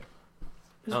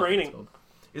It's raining. Cold.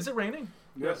 Is it raining?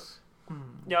 Yes.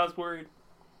 Yeah, I was worried.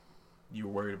 You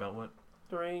were worried about what?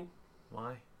 The rain.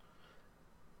 Why?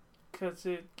 Because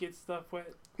it gets stuff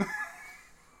wet.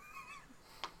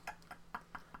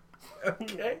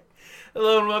 Okay.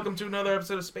 Hello and welcome to another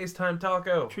episode of Space Time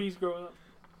Taco. Trees growing up.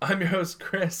 I'm your host,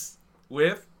 Chris,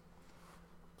 with...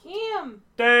 Kim!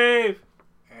 Dave!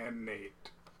 And Nate.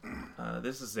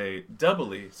 this is a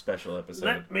doubly special episode.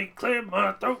 Let me clear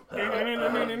my throat.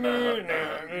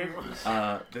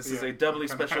 This is a doubly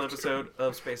special episode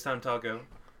of Space Time Taco.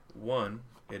 One,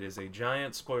 it is a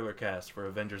giant spoiler cast for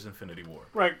Avengers Infinity War.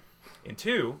 Right. And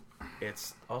two,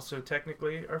 it's also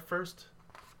technically our first...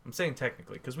 I'm saying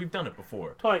technically, because we've done it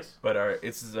before. Twice. But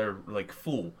this is our,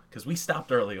 full, because we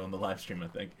stopped early on the live stream, I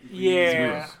think.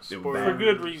 Yeah. It was For bad.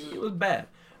 good reason. It was bad.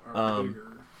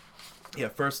 Yeah,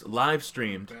 first live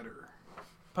streamed Better.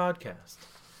 podcast.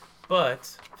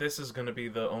 But this is going to be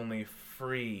the only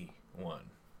free one.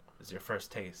 It's your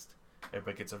first taste.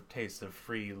 Everybody gets a taste of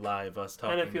free live us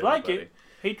talking. And if you to like everybody.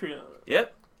 it, Patreon.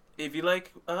 Yep. If you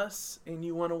like us and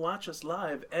you want to watch us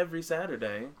live every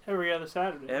Saturday. Every other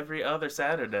Saturday. Every other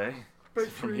Saturday.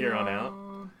 From here on out.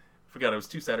 Forgot it was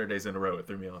 2 Saturdays in a row. It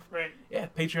threw me off. Right. Yeah,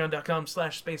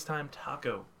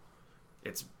 patreon.com/spacetimetaco.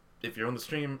 It's if you're on the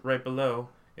stream right below,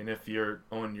 and if you're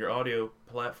on your audio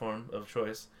platform of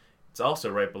choice, it's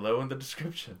also right below in the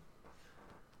description.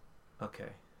 Okay.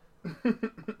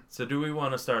 So do we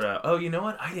want to start out? Oh, you know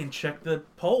what? I didn't check the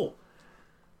poll.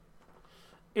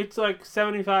 It's like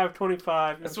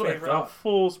 75-25 in That's what I favor thought. of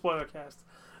full spoiler cast.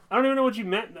 I don't even know what you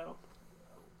meant, though.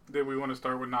 Did we want to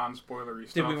start with non-spoilery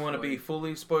stuff? Did we want to be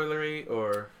fully spoilery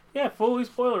or... Yeah, fully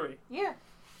spoilery. Yeah.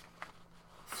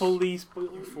 Fully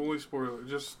spoilery. Fully spoiler.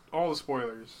 Just all the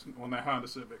spoilers on that Honda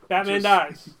Civic. Batman Just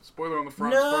dies. Spoiler on the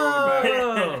front, spoiler on the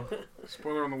back. No!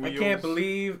 Spoiler on the I wheels. can't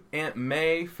believe Aunt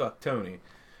May fucked Tony.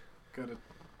 Got a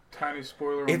tiny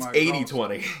spoiler on It's my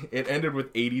 80-20. It ended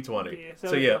with 80-20. Yeah,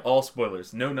 So yeah, all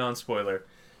spoilers. No non-spoiler.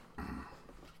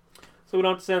 So we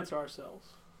don't have to censor ourselves.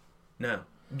 No.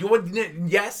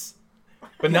 Yes,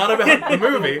 but not about the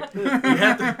movie.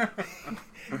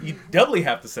 You doubly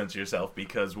have to censor yourself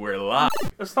because we're live.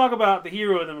 Let's talk about the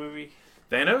hero of the movie,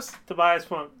 Thanos? Tobias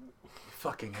Funk.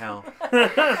 Fucking hell. UK.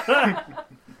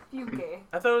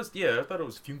 I thought it was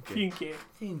Funke. Funke.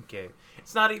 Funke.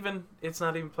 It's not even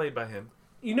played by him.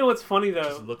 You know what's funny, It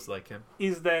just though, looks like him.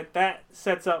 is that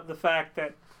sets up the fact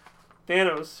that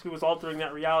Thanos, who was altering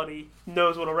that reality,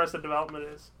 knows what Arrested Development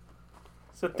is.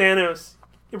 So Thanos...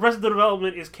 Arrested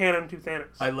Development is canon to Thanos.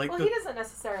 I like Well, the... he doesn't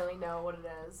necessarily know what it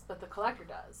is, but the Collector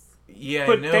does. Yeah,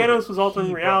 But I know, Thanos but was altering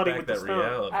he reality brought with back the that stone.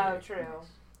 reality. Oh, true.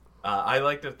 I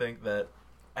like to think that,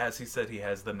 as he said, he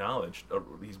has the knowledge. Or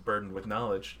he's burdened with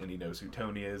knowledge, and he knows who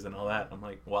Tony is and all that. I'm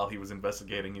like, while he was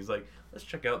investigating, he's like, let's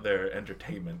check out their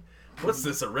entertainment. What's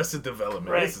this Arrested Development?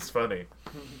 Right. This is funny.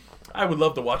 I would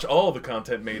love to watch all the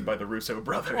content made by the Russo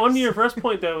brothers. On your first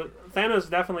point, though, Thanos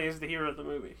definitely is the hero of the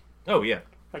movie. Oh, yeah.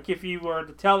 Like, if you were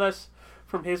to tell us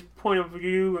from his point of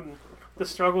view and the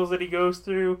struggles that he goes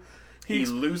through, He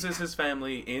loses his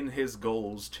family in his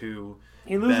goals to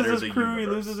he loses better his the crew, he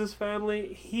universe. loses his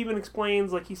family. He even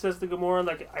explains, like, he says to Gamora,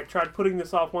 like, I tried putting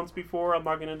this off once before, I'm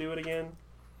not going to do it again.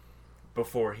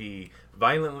 Before he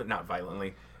not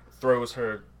violently, throws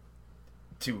her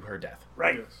to her death.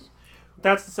 Right. Yes.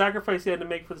 That's the sacrifice he had to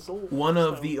make for the soul. One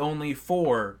of So- the only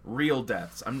 4 real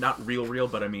deaths. I'm not real,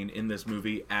 but I mean in this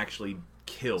movie actually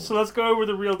killed. So let's go over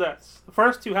the real deaths. The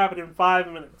first 2 happened in 5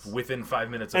 minutes. Within 5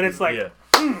 minutes. And it's like,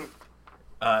 yeah.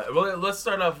 Well, let's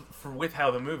start off with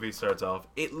how the movie starts off.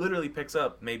 It literally picks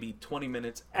up maybe 20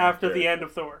 minutes after the end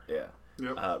of Thor. Yeah.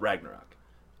 Yep. Ragnarok.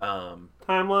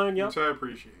 Timeline, yep. Which I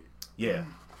appreciate. Yeah.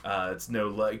 It's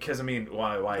no because I mean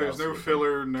why There's else no would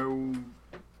filler, no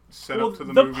setup Well, to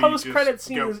the the movie. post-credit just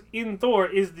scene go. in Thor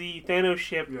is the Thanos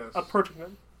ship Yes. approaching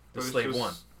them. the But it's Slave just-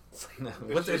 One? it's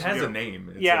It just has go. a name.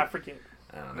 It's Yeah, I like, forget.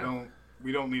 I don't know.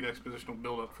 We don't need expositional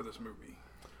build-up for this movie.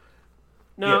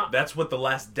 No, Yeah, that's what the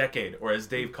last decade, or as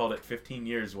Dave called it, 15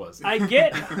 years was. I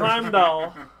get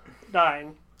Heimdall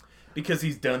dying. Because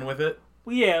he's done with it.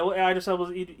 Well, yeah, Idris Elba's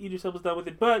done with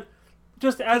it, but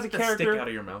just as a Get that stick character out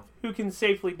of your mouth. who can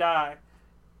safely die,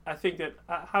 I think that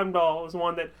Heimdall is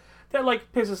one that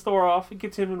like pisses Thor off. It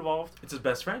gets him involved. It's his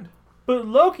best friend. But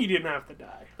Loki didn't have to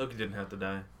die. Loki didn't have to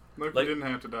die. Loki Like- didn't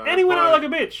have to die. And he went out but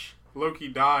like a bitch. Loki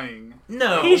dying.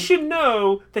 No. He should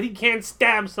know that he can't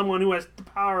stab someone who has the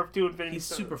power of 2 Infinity He's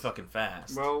Stones. super fucking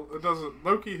fast. Well, it doesn't.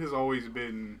 Loki has always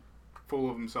been full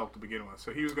of himself to begin with,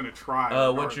 so he was going to try. What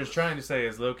you're regardless. trying to say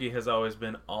is Loki has always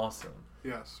been awesome.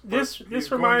 Yes. This but he's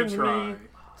reminds going to me try.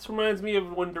 This reminds me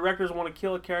of when directors want to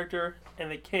kill a character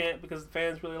and they can't because the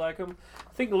fans really like him.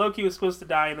 I think Loki was supposed to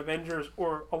die in Avengers,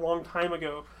 or a long time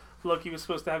ago, Loki was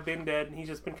supposed to have been dead, and he's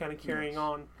just been kind of carrying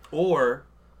on. Or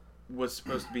was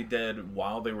supposed to be dead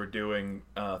while they were doing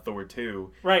Thor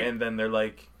 2. Right. And then they're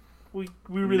like, We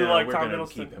really No, like we're Tom gonna Hiddleston.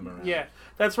 keep him around. Yeah,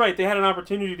 that's right. They had an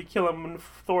opportunity to kill him when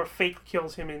Thor fake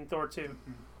kills him in Thor 2.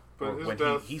 But or his when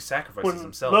death, he sacrifices When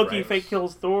himself, Loki right? fake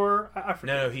kills Thor, I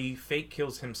forget. No, he fake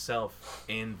kills himself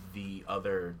and the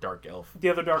other Dark Elf The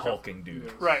other Dark Elf. hulking dude.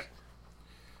 Yes. Right.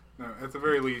 No, at the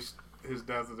very least, his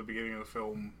death at the beginning of the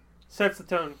film, Sets the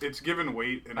tone. it's given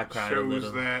weight, and I it cried a shows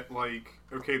little. that, like,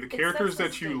 okay, the It characters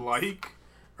sets the that you stakes. like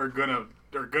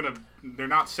they're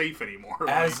not safe anymore.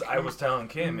 As Like, I was telling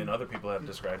Kim, and other people have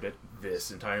described it, this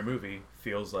entire movie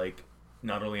feels like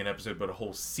not only an episode but a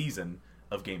whole season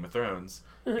of Game of Thrones.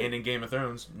 And in Game of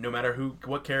Thrones, no matter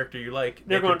what character you like,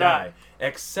 They're they gonna could die. die,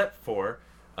 except for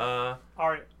Arya,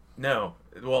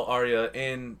 Arya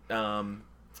and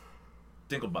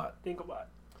Dinklebot. Dinklebot.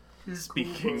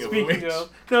 Speaking of Speaking which, of,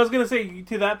 no, I was gonna say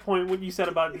to that point what you said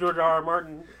about George R.R.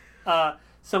 Martin.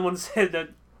 Someone said that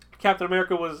Captain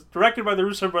America was directed by the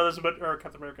Russo brothers,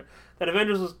 that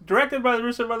Avengers was directed by the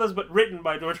Russo brothers, but written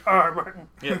by George R.R. Martin.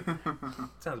 yeah,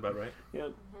 sounds about right. Yeah.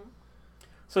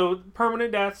 So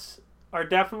permanent deaths are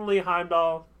definitely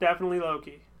Heimdall, definitely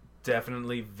Loki.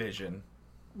 Definitely Vision.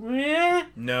 Yeah.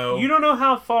 No, You don't know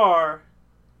how far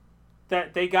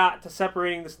that they got to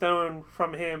separating the stone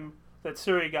from him that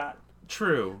Suri got.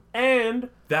 true. And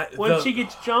That when she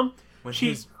gets jumped, when she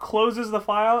he's closes the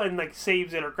file and like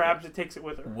saves it or grabs it, takes it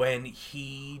with her.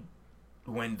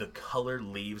 when the color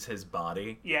leaves his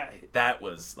body, Yeah. that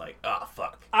was like, oh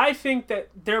fuck. I think that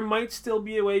there might still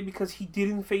be a way, because he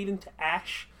didn't fade into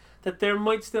ash, that there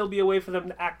might still be a way for them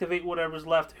to activate whatever's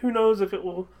left. Who knows if it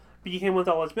will be him with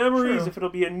all his memories, True. if it'll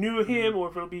be a new him, or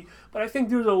if it'll be... But I think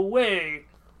there's a way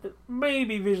that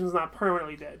maybe Vision's not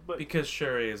permanently dead. But Because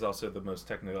Shuri is also the most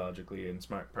technologically and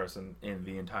smart person in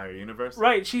the entire universe.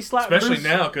 right, she slapped Especially Bruce,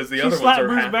 now, because the she other ones slapped are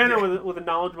Bruce half Banner dead. with a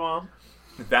knowledge bomb.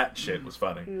 That shit was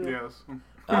funny. yes.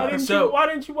 Why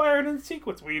didn't you wire it in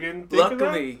sequence? We didn't think of that.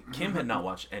 Luckily, Kim had not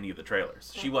watched any of the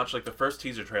trailers. She watched like the first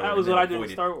teaser trailer. That was and what then I did with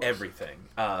avoided Star Wars. everything.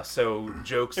 So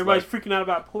jokes Everybody's like freaking out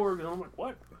about Porg, and I'm like,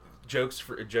 what?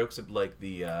 jokes of like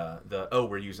the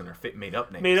we're using our made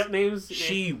up names. Made up names?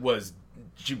 She was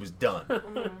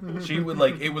done. She would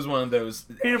like it was one of those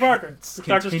Peter Parker,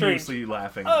 Doctor continuously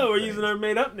laughing. Oh, we're things. using our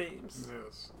made up names.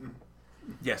 Yes.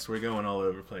 Yes, we're going all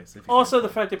over the place. If you Also, can.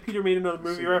 the fact that Peter made another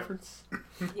movie See, reference.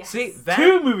 Yes. See Two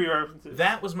that movie references.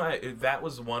 that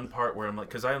was one part where I'm like,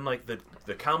 because I'm like the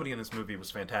comedy in this movie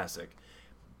was fantastic,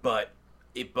 but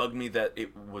it bugged me that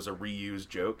it was a reused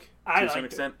joke to I a certain liked it.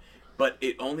 extent. But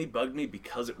it only bugged me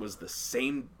because it was the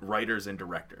same writers and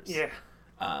directors. Yeah.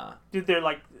 Uh, Did they're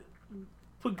like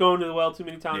going to the well too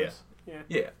many times? Yeah.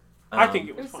 yeah. I think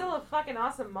it It was was fun. still a fucking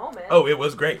awesome moment. Oh, it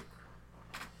was great.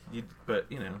 But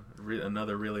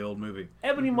another really old movie.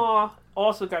 Ebony Maw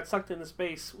also got sucked into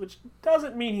space, which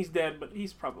doesn't mean he's dead, but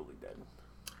he's probably dead.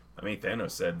 I mean,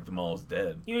 Thanos said the Maul's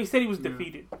dead. You know, he said he was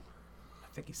defeated. I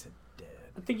think he said dead.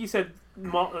 I think he said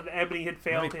Ebony had Let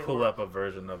failed me him. pull up a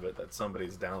version of it that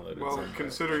somebody's downloaded. Well, somewhere.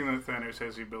 considering that Thanos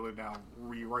has the ability to now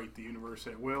rewrite the universe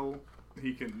at will,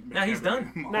 he can. Make Now he's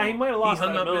everything done. Nah, he might have he lost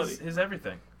hung that up ability. his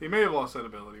everything. He may have lost that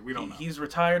ability. We don't know. He's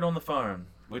retired on the farm,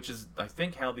 which is, I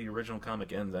think, how the original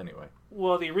comic ends anyway.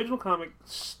 Well, the original comic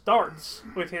starts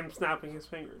with him snapping his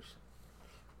fingers.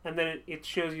 And then it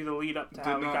shows you the lead up to Did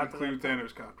how he not got to that include point.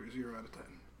 Thanos copter. 0 out of 10.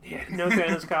 Yeah, no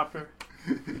Thanos copter.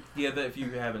 Yeah, if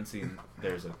you haven't seen,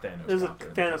 there's a Thanos. There's a copter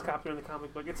in Thanos the copter in the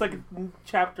comic book. It's like a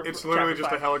chapter. It's literally chapter just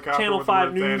a 5. helicopter Channel with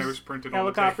 5 the word news Thanos printed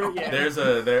helicopter, on the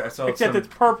tail. yeah. I saw Except some it's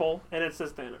purple and it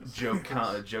says Thanos.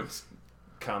 jokes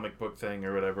comic book thing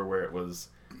or whatever where it was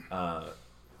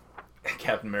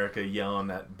Captain America yelling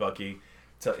at Bucky,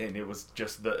 and it was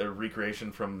just a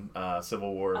recreation from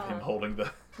Civil War of him holding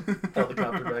the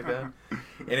helicopter back down,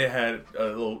 and it had a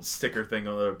little sticker thing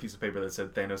on a piece of paper that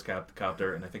said Thanos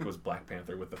copter, and I think it was Black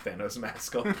Panther with the Thanos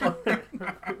mask on.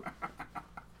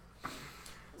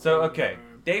 So okay,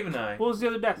 Dave and I, What was the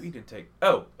other death? we didn't take.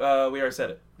 Oh, we already said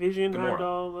it. Vision, Gamora.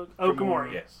 Heimdall. Oh,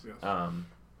 Gamora. Yes. Yes.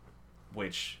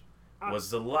 Which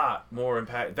was a lot more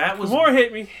impact. That was Gamora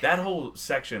hit me. that whole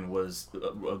section was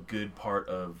a good part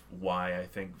of why I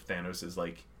think Thanos is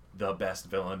like the best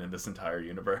villain in this entire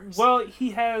universe. Well,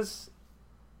 he has.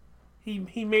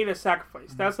 He made a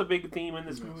sacrifice. That's a big theme in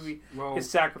this Yes. movie. Well, His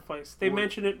sacrifice. They what-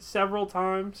 mention it several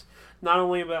times. Not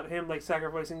only about him like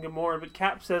sacrificing Gamora, but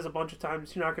Cap says a bunch of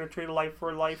times, "You're not going to trade a life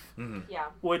for a life." Mhm. Yeah.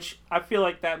 Which I feel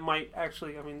like that might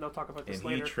actually. I mean, they'll talk about this And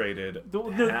later. he traded The-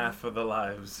 half of the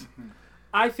lives.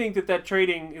 I think that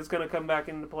trading is going to come back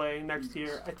into play next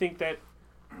year. I think that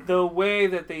the way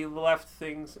that they left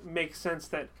things makes sense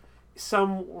that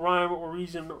some rhyme or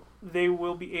reason they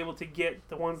will be able to get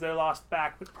the ones they lost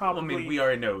back, but probably we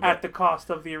already know at the cost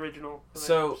of the original.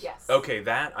 So, Yes. okay,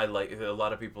 that I like. A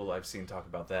lot of people I've seen talk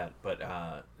about that, but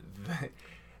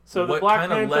So the what Black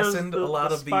kind of Panthers, lessened the, a lot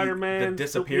the of the Spider-Man,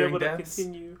 disappearing will be able to deaths?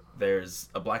 continue. There's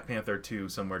a Black Panther 2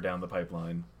 somewhere down the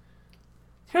pipeline.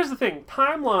 Here's the thing: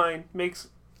 timeline makes.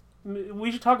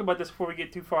 We should talk about this before we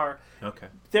get too far. Okay.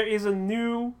 There is a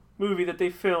new movie that they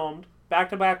filmed back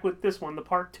to back with this one, the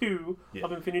part 2 Yeah.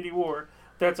 of Infinity War.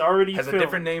 That's already Has filmed. a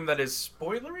different name that is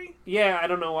spoilery? Yeah, I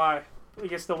don't know why. I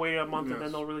guess they'll wait a month and Yes.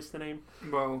 then they'll release the name.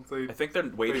 Well, I think they're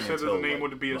waiting they said that until the name like,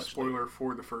 would be a much spoiler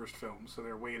for the first film, so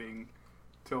they're waiting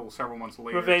till several months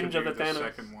later Revenge to of do the Thanos.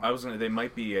 second one. I was gonna. They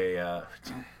might be a.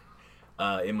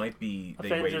 It might be they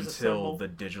wait Avengers until Assemble. the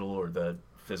digital or the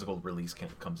physical release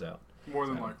comes out. More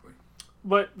than So- likely.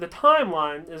 But the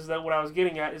timeline is that what I was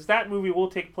getting at is that movie will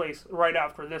take place right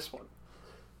after this one.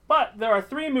 But there are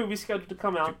 3 movies scheduled to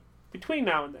come out between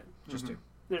now and then. Just to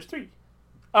There's 3.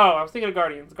 Oh, I was thinking of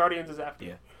Guardians. Guardians is after.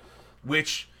 Yeah.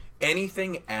 Which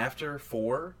anything after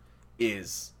 4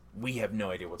 is we have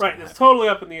no idea what's Right, going to it's happen. totally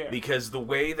up in the air. Because the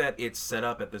way that it's set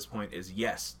up at this point is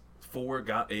yes, 4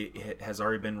 it has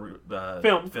already been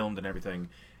filmed and everything.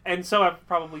 And so have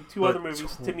probably 2 other But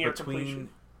movies to near completion.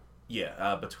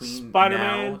 Yeah, between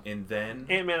Spider-Man, now and then.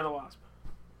 Ant-Man and the Wasp.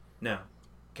 No,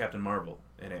 Captain Marvel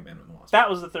and Ant-Man and the Wasp. That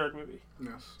was the 3rd movie.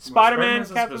 Yes. Spider-Man, Spider-Man's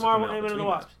not Captain supposed to come Marvel, out Ant-Man and the between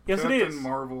Wasp. Yes, Captain it is.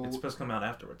 Marvel. It's supposed to come out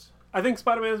afterwards. I think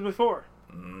Spider-Man is before.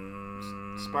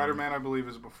 Spider-Man, I believe,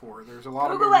 is before. There's a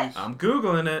lot Google of movies. I'm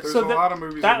googling it. There's So a that- lot of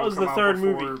movies that will was come the out 3rd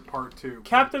before movie. Part 2.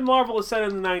 Captain Marvel is set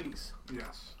in the 90s.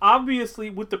 Yes. Obviously,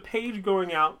 with the page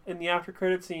going out in the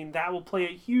after-credit scene, that will play a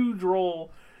huge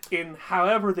role in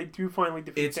however they do finally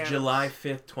defeat It's Thanos. July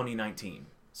 5th, 2019.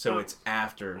 So Oh. it's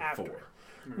after 4.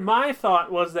 My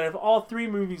thought was that if all 3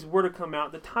 movies were to come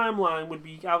out, the timeline would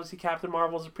be obviously Captain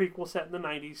Marvel's a prequel set in the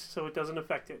 90s, so it doesn't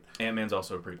affect it. Ant-Man's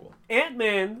also a prequel.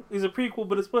 Ant-Man is a prequel,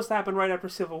 but it's supposed to happen right after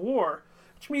Civil War,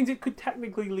 which means it could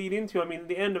technically lead into,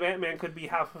 the end of Ant-Man could be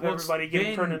half of everybody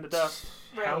getting turned into dust.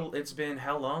 It's been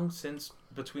how long since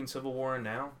between Civil War and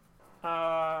now?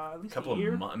 At least a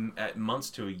year? Months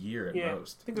to a year at Yeah,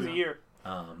 most. I think it was a year.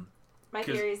 My 'cause-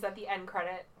 theory is that the end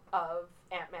credit of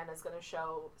Ant-Man is going to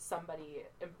show somebody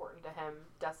important to him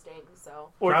dusting,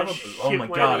 so... Or the Probably, ship oh my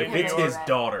god, landing if in it's New York. his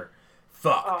daughter.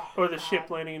 Fuck. Oh, Or the God. ship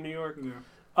landing in New York.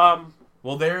 Yeah.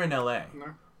 Well, they're in LA. No.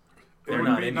 They're would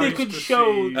not be in- They nice could to show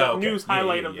see- the Oh, okay. news Yeah,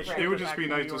 highlight yeah, of the yeah. ship. It would back just be in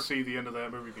New nice to York. see the end of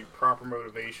that movie be proper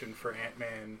motivation for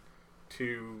Ant-Man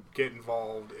to get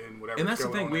involved in whatever. And that's the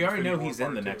thing, we already know he's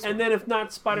in the next And then if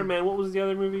not Spider-Man, what was the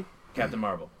other movie? Captain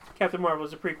Marvel. Captain Marvel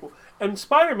is a prequel. And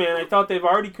Spider-Man, I thought they've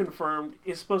already confirmed,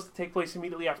 is supposed to take place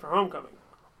immediately after Homecoming.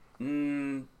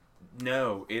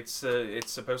 No, it's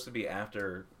supposed to be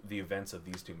after the events of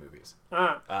these 2 movies.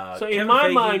 So Kevin in my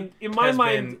Feige mind, has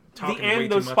been the talking way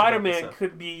end too of much about this Spider-Man stuff.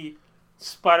 could be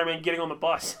Spider-Man getting on the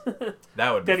bus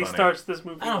That would be that he funny. starts this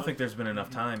movie. I don't with, think there's been enough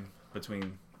time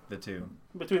between the 2.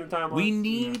 between the timelines. We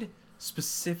need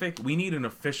we need an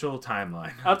official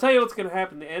timeline. I'll tell you what's going to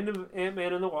happen. The end of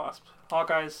Ant-Man and the Wasp.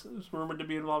 Hawkeye's is rumored to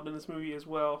be involved in this movie as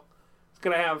well. It's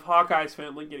going to have Hawkeye's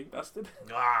family getting dusted.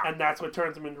 Ah. And that's what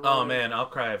turns him into Oh Ronin. man, I'll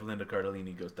cry if Linda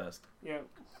Cardellini goes dust. Yeah.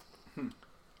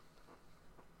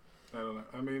 I don't know.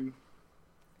 I mean,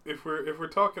 if we're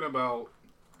talking about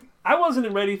I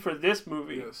wasn't ready for this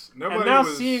movie. yes, And nobody now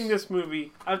was. seeing this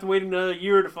movie, I have to wait another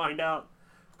year to find out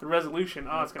the resolution.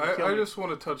 Oh, it's going to kill I me. just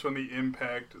want to touch on the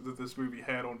impact that this movie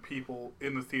had on people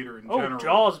in the theater in Oh, general.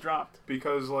 Jaws dropped.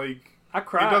 Because like I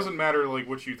cried. it doesn't matter like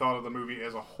what you thought of the movie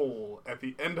as a whole. At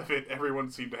the end of it, everyone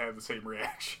seemed to have the same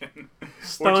reaction.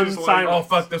 Stunned is like- silence. Oh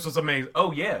fuck, this was amazing.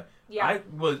 Oh yeah. Yeah.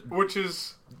 Which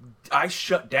is I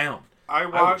shut down. I I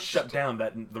was watched. shut down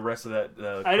the rest of that.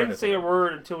 I didn't credits. say a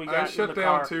word until we got I in shut the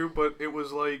down car. too, but it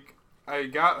was like I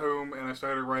got home and I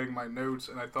started writing my notes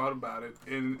and I thought about it,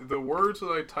 and the words that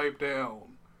I typed down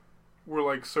were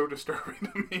like so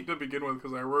disturbing to me to begin with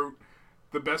because I wrote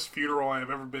the best funeral I have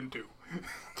ever been to.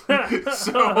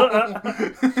 So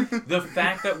The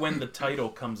fact that when the title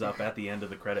comes up at the end of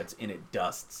the credits and it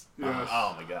dusts. Yes.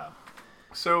 Oh my god.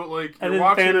 so like And you're then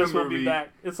watching Thanos the will be movie. back.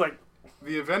 It's like,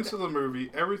 The events of the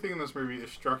movie, everything in this movie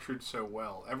is structured so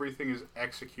well. Everything is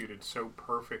executed so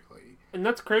perfectly. and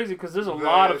that's crazy because there's a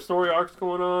lot of That- story arcs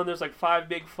going on. There's like 5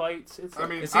 big fights. It's I like,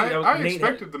 mean, See, that was- I Nate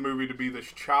expected the movie to be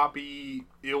this choppy,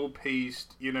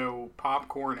 ill-paced,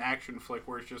 popcorn action flick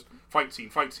where it's just fight scene,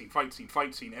 fight scene, fight scene,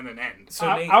 fight scene, and an end. So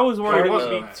I, Nate, I was worried it part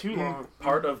would of be the- too long.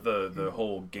 part of the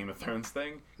whole Game of Thrones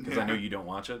thing, because I Yeah. know you don't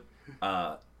watch it,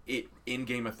 in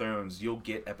Game of Thrones, you'll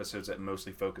get episodes that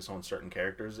mostly focus on certain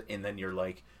characters, and then you're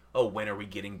like, oh, when are we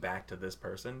getting back to this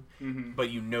person? Mm-hmm. But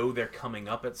you know they're coming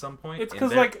up at some point. It's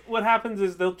because, like, what happens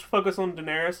is they'll focus on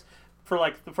Daenerys for,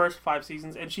 like, the first 5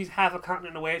 seasons, and she's half a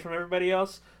continent away from everybody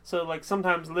else. So, like,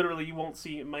 sometimes, literally, you won't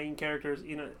see main characters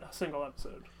in a single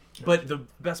episode. But the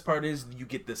best part is you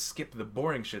get to skip the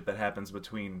boring shit that happens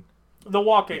between... The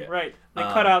walking, right. They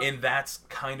cut out... And that's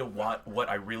kind of what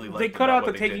I really like. They cut out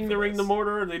the taking the ring to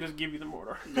Mordor, and they just give you the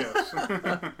Mordor.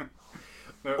 Yes.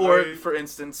 No, Or, for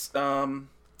instance,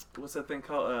 what's that thing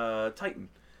called? Titan.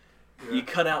 Yeah. You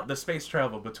cut out the space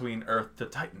travel between Earth to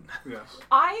Titan. Yes.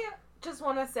 I just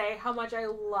want to say how much I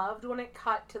loved when it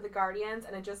cut to the Guardians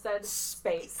and it just said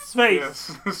space. Space.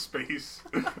 Yes. Space.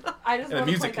 I just And the want to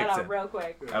music point that kicks out in. real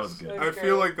quick. That was good. It I was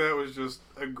feel great. like that was just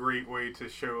a great way to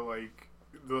show, like,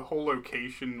 the whole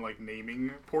location, like,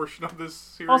 naming portion of this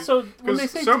series. Also, when they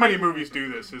because say so many Titan, movies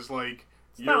do this. Is like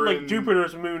it's not you're like in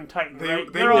Jupiter's moon Titan, right?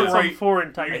 they They're will on some write foreign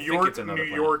New Titan. think York, it's another New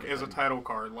planet York than as a Titan. title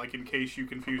card, like in case you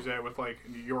confuse that with like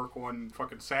New York on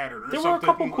fucking Saturn or There were a something.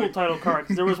 couple cool like, title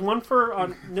cards. There was one for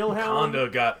Nilhelm.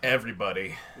 Wakanda got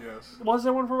everybody. Yes. Was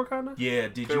there one for Wakanda? Yeah,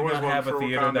 did There you was not one have a for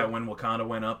theater Wakanda. that when Wakanda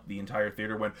went up, the entire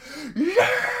theater went, No.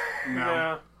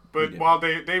 Yeah. But Yeah. while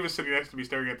Dave is sitting next to me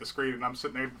staring at the screen, and I'm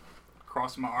sitting there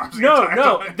crossing my arms. the No, entire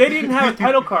no, time. they didn't have a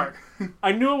title card.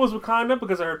 I knew it was Wakanda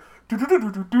because I heard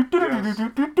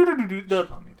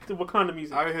the Wakanda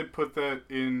music. I had put that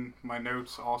in my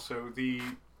notes also. The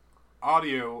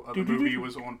audio of the movie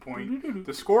was on point.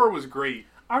 The score was great.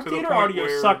 Our to the theater point audio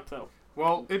where- sucked though.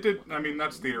 Well, it did. I mean,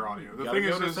 that's theater audio. The gotta thing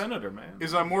go to is Senator, man.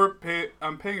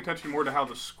 I'm paying attention more to how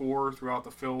the score throughout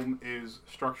the film is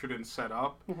structured and set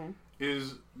up. Mhm.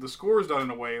 Is the score is done in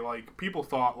a way like people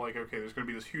thought like, okay, there's going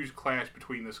to be this huge clash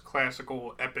between this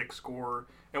classical epic score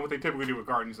and what they typically do with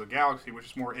Guardians of the Galaxy, which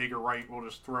is more Edgar Wright will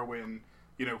just throw in,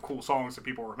 you know, cool songs that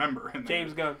people remember. And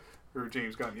James Gunn. or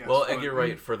James Gunn, yes. Well, but- you're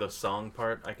right for the song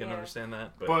part. I can Yeah. understand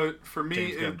that. But for me,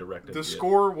 James Gunn directed the it.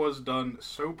 score was done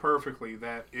so perfectly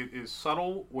that it is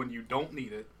subtle when you don't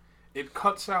need it. It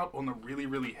cuts out on the really,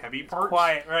 really heavy parts.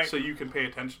 Quiet, right? So you can pay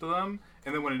attention to them.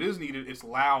 And then when it is needed, it's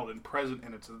loud and present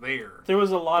and it's there. There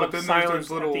was a lot But of then there's silence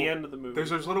those little- at the end of the movie.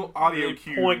 There's those little audio Really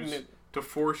cues poignant. to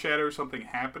foreshadow something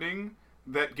happening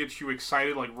that gets you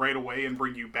excited like right away and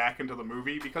bring you back into the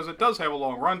movie because it does have a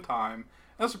long runtime.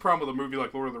 That's the problem with a movie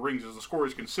like Lord of the Rings is the score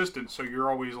is consistent, so you're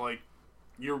always like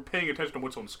you're paying attention to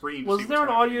what's on screen. To Was see there an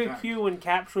what's happening audio next. cue when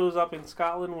Cap shows up in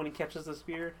Scotland when he catches the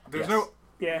spear? There's Yes. no.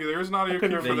 Yeah. There is an audio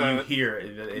couldn't cue for That you that. hear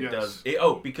it Yes. does.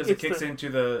 Because It's it kicks the- into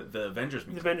the Avengers The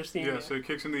music. Avengers theme. Yeah, so it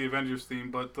kicks in the Avengers theme,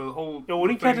 but the whole. Yo,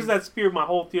 when he the thing- catches that spear, my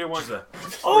whole theater went. Which is a-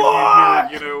 Oh!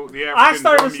 you know, the I African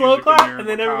started a drum slow music in clap, there and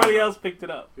then Wakanda. everybody else picked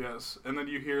it up. Yes, and then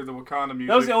you hear the Wakanda music.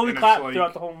 That was the only and it's clap like,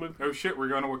 throughout the whole movie. oh shit, we're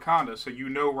going to Wakanda, so you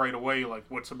know right away like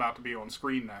what's about to be on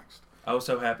screen next. I was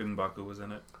so happy M'Baku was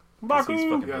in it. 'Cause Baku! he's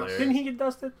fucking Yes. hilarious. Didn't he get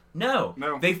dusted? No.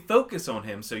 No. They focus on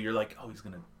him, so you're like, oh, he's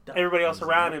gonna die. Everybody else He's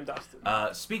around gonna- him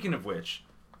dusted. Speaking of which,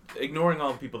 ignoring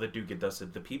all the people that do get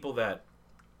dusted, the people that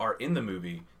are in the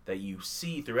movie that you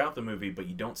see throughout the movie, but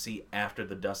you don't see after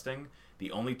the dusting,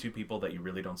 the only two people that you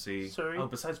really don't see. Shuri. Oh,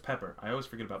 besides Pepper, I always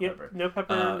forget about Yep, Pepper. no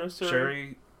Pepper, no Shuri.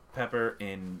 Shuri, Pepper,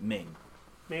 and Ming,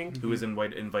 Ming. who was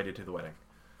invited to the wedding.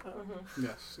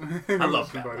 Yes. I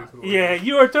love that line. Yeah,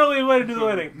 you are totally invited to the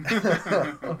wedding.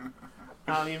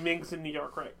 Ming's in New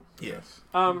York, right? Yes.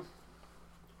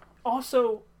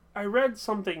 Also, I read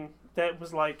something that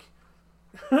was like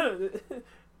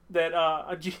that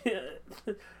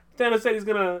Thanos said he's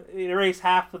gonna erase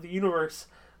half of the universe,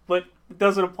 but it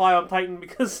doesn't apply on Titan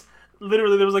because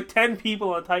literally there was like 10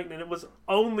 people on Titan and it was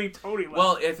only Tony left.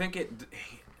 Well, I think it.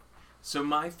 So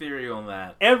my theory on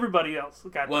that. Everybody else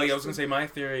got Well, yeah, I was dusted. gonna say my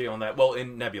theory on that. Well,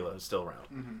 in Nebula is still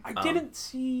around. I didn't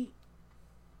see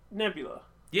Nebula.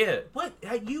 Yeah. What?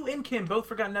 You and Kim both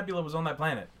forgot Nebula was on that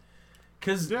planet.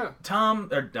 Because Yeah. not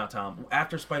Tom,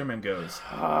 after Spider-Man Goes.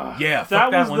 Yeah,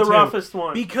 fuck That was one the too. roughest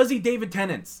one. Because he David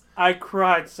Tennant's. I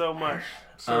cried so much.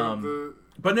 So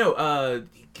But no,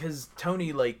 because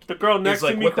Tony, like... The girl next is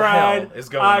like, to me what cried. the hell is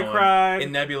going I on? cried.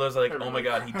 And Nebula's like, oh my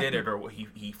god, he did it, or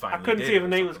he finally I couldn't did see it, if or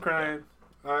Nate was something like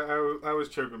crying. I was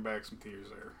choking back some tears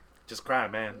there. that. Just cry,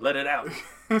 man. Let it out.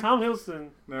 Tom Hiddleston.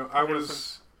 No,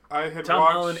 Hiddleston. I had Tom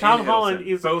watched. Holland Tom and Holland Hiddleston,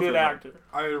 is a both good of them. actor.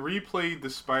 I replayed the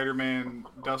Spider-Man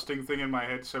dusting thing in my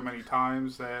head so many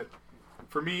times that,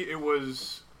 for me, it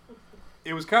was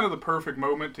kind of the perfect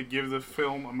moment to give the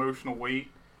film emotional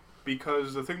weight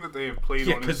because the thing that they have played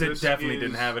Yeah, on because is it this definitely is-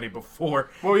 didn't have any before.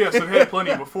 Well, yes, I've had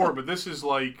plenty before, but this is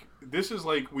like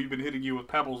we've been hitting you with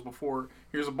pebbles before.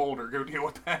 Here's a boulder, go deal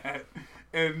with that.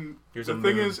 And Here's the a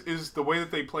thing moon. is the way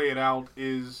that they play it out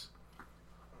is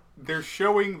they're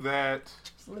showing that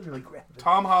Just literally grab it.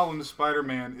 Tom Holland's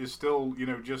Spider-Man is still,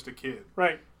 just a kid.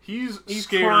 Right. He's trying-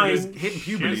 scared. He's hitting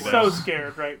puberty, He's though. so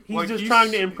scared, right? He's Like, just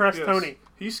trying to impress yes. Tony.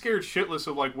 He's scared shitless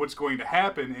of like what's going to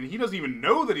happen, and he doesn't even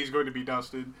know that he's going to be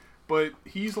dusted. But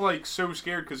he's like so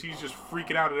scared because he's just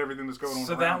freaking out at everything that's going on.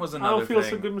 So around. that was I another don't feel thing.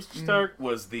 so good, Mr. Stark.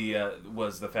 Was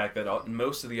the fact that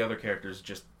most of the other characters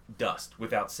just dust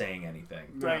without saying anything.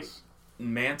 Right. Yes.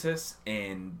 Mantis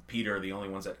and Peter are the only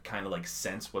ones that kind of like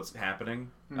sense what's happening.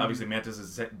 Mm-hmm. Obviously, Mantis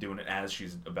is doing it as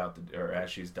she's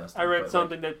as she's dusting. I read but, like,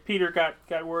 something that Peter got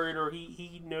worried, or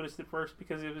he noticed it first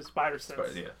because of his spider sense.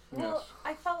 but, yeah. Well, Yes.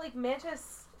 I felt like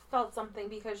Mantis felt something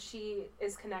because she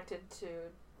is connected to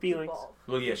Feelings. people.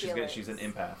 Well, yeah, she's Feelings. an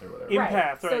empath or whatever.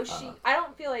 Empath, So right. she, I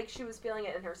don't feel like she was feeling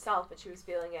it in herself, but she was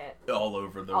feeling it. All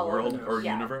over the All over world the- or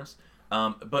yeah. universe.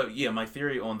 But yeah, my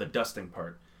theory on the dusting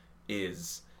part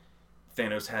is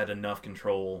Thanos had enough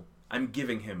control. I'm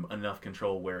giving him enough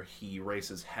control where he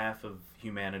erases half of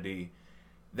humanity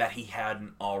that he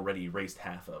hadn't already erased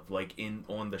half of. Like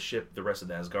on the ship, the rest of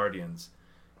the Asgardians,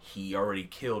 he already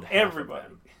killed half Everybody. of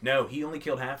them. No, he only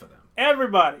killed half of them.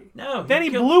 Everybody. No, Then he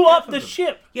killed blew half up of the them.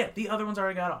 ship. Yeah, the other ones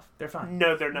already got off. They're fine.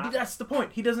 No, they're not. That's the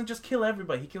point. He doesn't just kill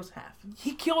everybody. He kills half.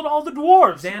 He killed all the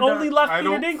dwarves. Xandar- Only left I Peter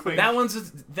don't Dinklage.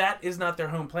 think- That is not their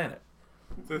home planet.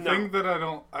 The No. thing that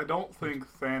I don't think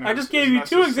Thanos. I just gave is you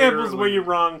two examples where necessarily- you're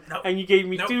wrong, Nope. and you gave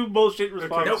me Nope. two bullshit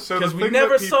responses. Nope. So Because the we thing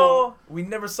never that people-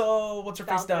 saw what's her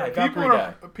face die. Valkyrie. People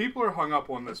Valkyrie die. people are hung up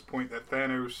on this point that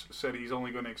Thanos said he's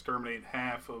only going to exterminate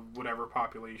half of whatever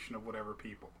population of whatever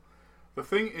people. The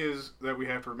thing is that we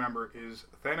have to remember is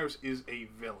Thanos is a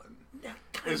villain.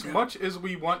 As much as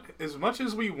we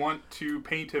want to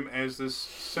paint him as this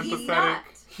sympathetic. not.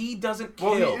 He doesn't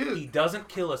Well, kill. he is. He doesn't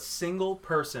kill a single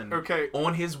person. Okay.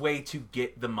 On his way to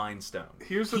get the Mind Stone.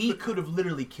 Here's the he thi- could have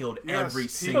literally killed Yes, every he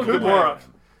single could one. have. of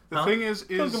them. The Huh? thing is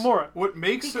Gamora. what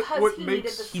makes Because what he makes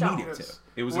needed the He stone. needed to. Yes.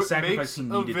 It was what a sacrifice makes he a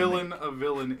needed villain to make. a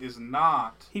villain is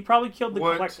not He probably killed the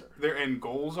what collector. their end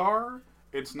goals are.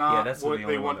 It's Yeah, not that's the what only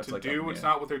they one want that's to like do. up, It's yeah.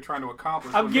 not what they're trying to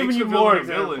accomplish. I'm What giving makes you a more villain a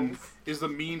villain examples. is the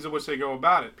means of which they go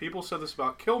about it. People said this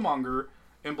about Killmonger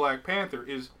and Black Panther.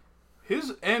 Is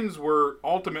his ends were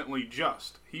ultimately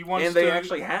just. He wants And they to,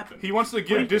 actually happened. He wants to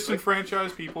give Right.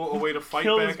 disenfranchised people a way to fight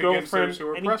Killed his back against girlfriend, those who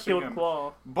are and he oppressing killed him.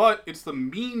 Claw. But it's the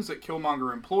means that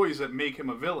Killmonger employs that make him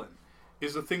a villain.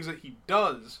 Is the things that he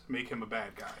does make him a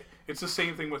bad guy. It's the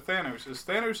same thing with Thanos. Is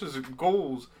Thanos'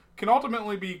 goals can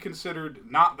ultimately be considered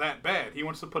not that bad. He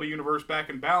wants to put a universe back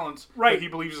in balance Right. that he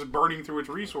believes is burning through its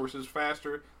resources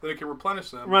faster than it can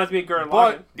replenish them. Reminds me of Gurren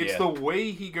But Lagann. it's Yeah. the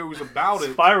way he goes about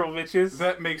it Spiral bitches.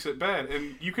 that makes it bad.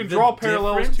 And you can The draw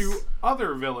parallels to difference-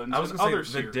 other villains I was and going other to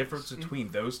say the series. difference between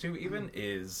those two even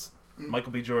is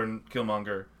Michael B. Jordan,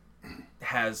 Killmonger,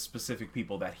 has specific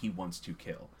people that he wants to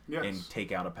kill Yes. and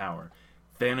take out of power.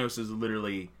 Thanos is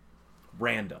literally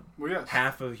random. Well, yes.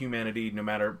 Half of humanity, no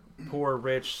matter poor,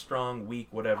 rich, strong, weak,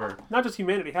 whatever, Not just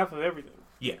humanity, half of everything.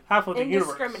 yeah, Half of the universe.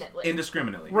 Indiscriminately.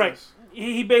 indiscriminately. Right. Yes.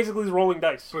 He basically is rolling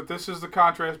dice. But this is the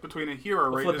contrast between a hero,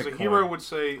 We'll right? flip Is a a hero coin. would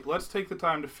say, let's take the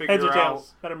time to Heads figure or out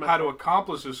tails. Better how to method.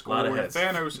 accomplish this goal. Lot of Where heads.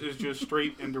 Thanos is just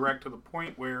straight and direct to the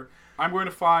point where I'm going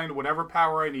to find whatever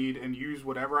power I need and use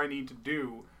whatever I need to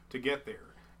do to get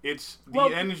there. It's the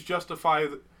Well- ends justify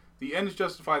the ends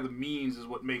justify the means is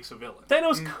what makes a villain.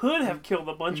 Thanos could have killed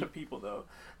a bunch of people, though.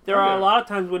 There Oh, are yeah. a lot of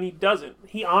times when he doesn't.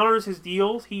 He honors his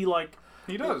deals. He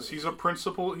He does. He's a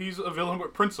principal. He's a villain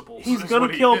with principles. he's is gonna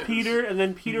what he kill is. Peter, and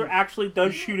then Peter actually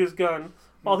does shoot his gun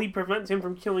while he prevents him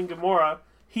from killing Gamora.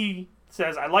 He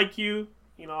says, "I like you.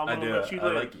 You know, I'm I gonna do. let you I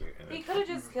live." like you. He could have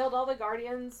just killed all the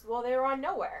Guardians while they were on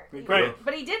nowhere. Right.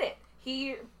 But he didn't.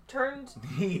 He turned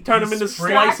He Turn him into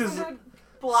sprayed- slices- into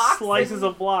blocks. Slices and-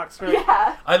 of blocks, right?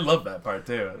 Yeah. I love that part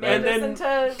too. Made And this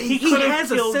then into he He could've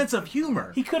has a killed- sense of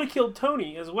humor. He could have killed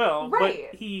Tony as well, Right.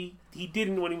 but he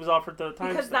didn't when he was offered the time.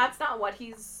 because stone. that's not what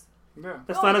he's. Yeah.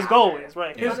 That's going not his goal. after. Is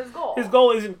right. Yeah. That's his goal. His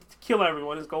goal isn't to kill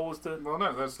everyone. His goal is to Well,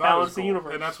 no, that's not balance his the goal.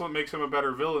 universe. And that's what makes him a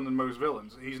better villain than most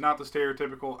villains. He's not the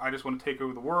stereotypical, I just want to take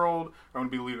over the world, or I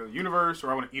want to be the leader of the universe, or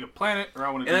I want to eat a planet, or I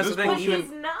want to And do that's this the thing, But bullshit.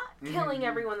 he's not killing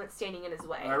everyone that's standing in his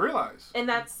way. I realize. And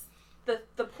that's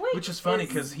the point. Which is funny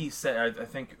because he said, I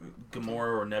think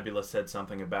Gamora or Nebula said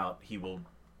something about he will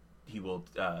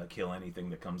kill anything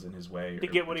that comes in his way To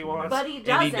get what he wants. But he And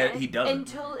doesn't, he doesn't.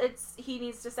 until he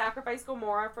needs to sacrifice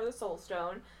Gamora for the Soul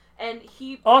Stone, and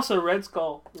he Also, Red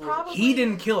Skull. probably He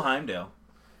didn't kill Heimdall.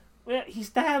 Yeah, he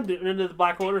stabbed him, and then the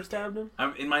Black Order stabbed him.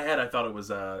 In my head, I thought it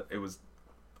was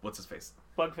what's his face?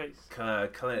 Bugface.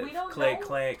 We don't Clay, know.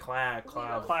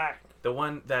 Clack. the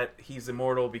one that he's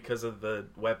immortal because of the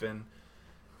weapon.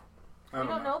 I We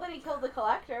don't know that he killed the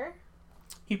Collector.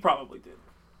 He probably did.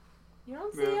 You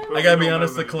don't see Yeah, him? but- I gotta be We don't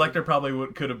honest, know the that collector probably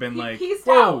could have been like, He's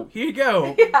 "Whoa, out." here you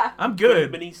go. Yeah. I'm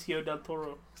good. Benicio del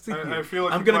Toro. I feel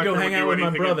like I'm the gonna go collector hang would out do with my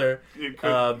anything brother. it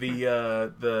could.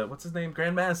 The what's his name,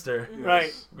 Grandmaster. Yes.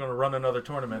 Right. We're gonna run another You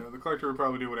tournament. know, the collector would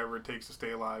probably do whatever it takes to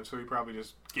stay alive, so he probably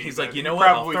just gave He's that. like, you He know what,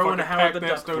 I'll probably throw in a fucking Howard the packed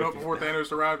that Duck stone up with before you.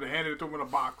 Thanos arrived and handed it to him in a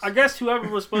box. I guess whoever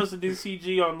was supposed to do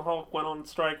CG on Hulk went on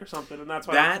strike or something, and that's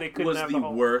why they That couldn't was have the the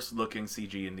Hulk. worst looking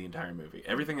CG in the entire movie.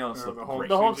 Everything else Yeah, looked the Hulk- great.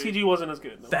 The Hulk CG. CG wasn't as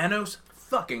good. No. Thanos,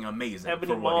 fucking amazing.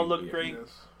 Ebony for what Maw he looked did. great.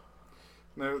 Yes.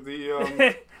 No,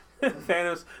 the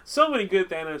Thanos. So many good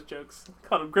Thanos jokes.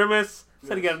 Called him Grimace.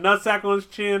 Said he got a nutsack on his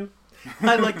chin.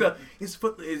 I like the is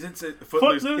Footloose.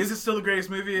 Footloose? Is it still the greatest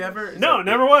movie ever? Is No, that- it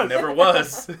never was. Never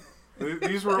was.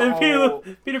 these were And all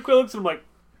Peter Quill looks at him like,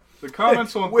 the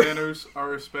comments on Wait. Thanos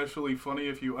are especially funny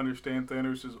if you understand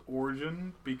Thanos'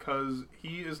 origin, because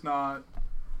he is not.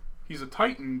 He's a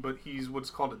Titan, but he's what's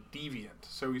called a deviant.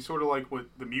 So he's sort of like what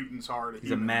the mutants are to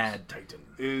He's a humans. mad Titan.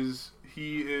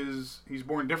 He's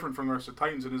born different from the rest of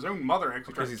Titans, and his own mother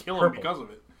actually Because tries he's to kill him purple. because of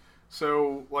it.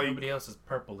 So like Nobody else is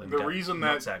purple. And the reason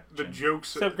that nutsack the chin.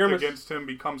 jokes Except Grimace. against him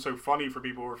become so funny for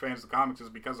people who are fans of the comics is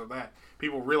because of that.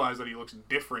 People realize that he looks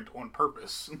different on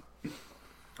purpose.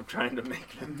 I'm trying to make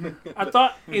it. I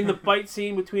thought in the fight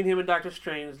scene between him and Doctor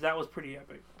Strange, that was pretty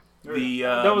epic. The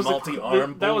That was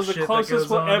multi-arm that was the bullshit closest that goes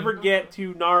we'll on. ever get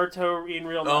to Naruto in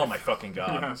real life. Oh my fucking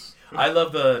god! Yes. I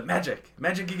love the magic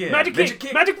again. Magic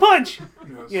kick! Magic punch!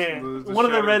 Yes. Yeah. The One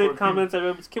of the shadow Reddit book. comments I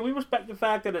read was, can we respect the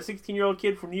fact that a 16-year-old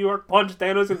kid from New York punched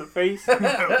Thanos in the face?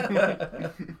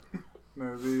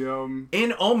 No, the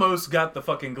And almost got the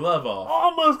fucking glove off.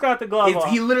 Almost got the glove off.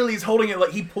 He literally is holding it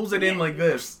like he pulls it in like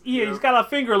this. Yeah, he's got a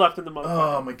finger left in the Oh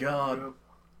motherfucker. my god.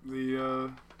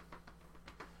 Yep.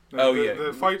 The Oh, yeah.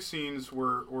 The fight scenes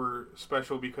were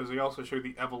special because they also showed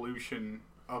the evolution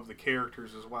of the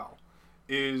characters as well.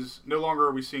 Is no longer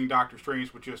are we seeing Doctor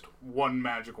Strange with just one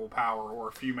magical power or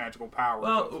a few magical powers.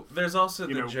 Well, there's also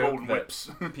you the know, joke golden that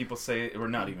whips. people say, or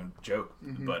not even joke,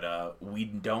 Mm-hmm. but we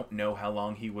don't know how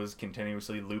long he was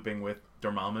continuously looping with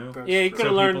Dormammu. That's Yeah, he true. could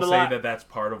have So learned people a say lot. that that's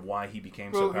part of why he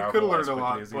became Well, so he powerful could have learned as a quickly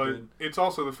lot, as he but did. it's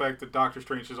also the fact that Doctor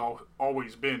Strange has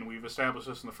always been. We've established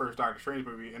this in the first Doctor Strange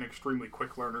movie, an extremely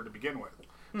quick learner to begin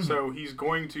with. So he's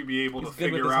going to be able He's to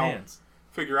good with his hands.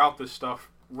 figure out this stuff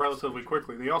relatively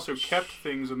quickly. They also kept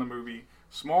things in the movie,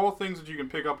 small things that you can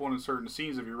pick up on in certain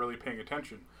scenes if you're really paying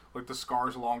attention. Like the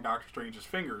scars along Doctor Strange's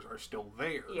fingers are still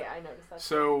there. Yeah, I noticed that.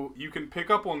 So you can pick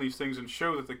up on these things and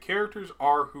show that the characters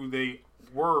are who they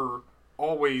were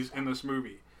always in this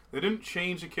movie. They didn't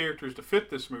change the characters to fit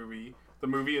this movie. The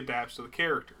movie adapts to the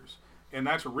characters. And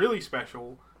that's really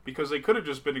special because they could have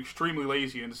just been extremely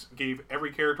lazy and gave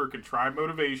every character a contrived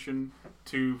motivation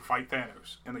to fight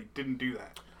Thanos. And they didn't do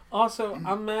that. Also,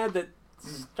 I'm mad that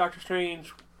Doctor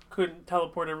Strange couldn't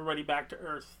teleport everybody back to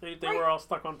Earth. They were all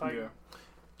stuck on Titan. Yeah.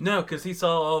 No, because he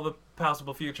saw all the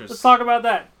possible futures. Let's talk about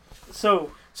that. So,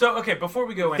 So, okay, before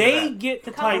we go into they that, get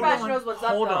to Cumberbatch Titan. knows what's up,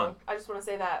 Hold though. on. I just want to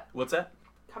say that. what's that?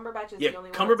 Cumberbatch is Yeah, the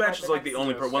only one. Cumberbatch that's is read like the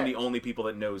only next one of the script. only people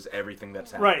that knows everything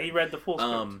that's happening. Right, he read the full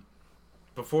script.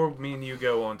 Before me and you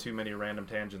go on too many random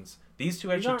tangents, these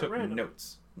two actually aren't took random.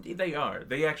 notes. They are.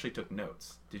 They actually took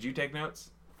notes. Did you take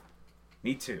notes?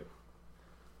 Me too.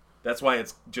 That's why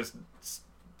it's just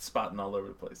spotting all over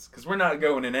the place. Because we're not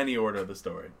going in any order of the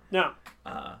story. No.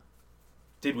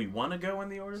 Did we want to go in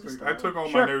the order of the story? I took all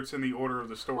Sure. my notes in the order of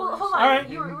the story. Well, hold on. All right.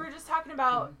 We were just talking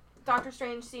about Doctor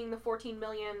Strange seeing the 14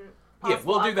 million. Yeah,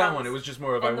 we'll do that outcomes one. It was just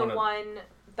more of I and the want to... one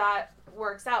that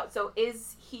works out. So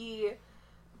is he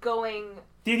going?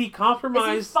 Did he Is he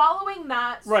compromise? following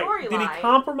that Right. storyline? Did he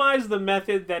compromise the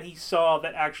method that he saw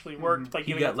that actually worked? Like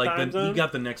He giving got us like time zone? he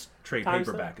got the next trade Time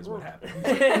paperback zone? is what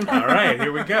Ooh. happened. All right,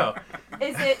 here we go.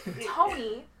 Is it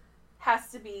Tony has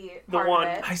to be The part one-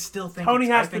 of it? I still think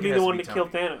Tony I has to think be it the has one to kill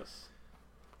Tony. Thanos.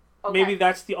 Okay. Maybe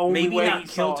that's the only Maybe way not he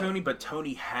kill saw it. Tony, but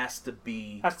Tony has to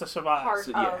be. Has to survive. Part- So,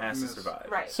 yeah, of- has to Yes. survive.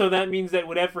 Right. So that means that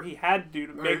whatever he had to do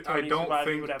to make I Tony don't survive,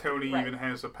 he think would have Tony to do. Right. even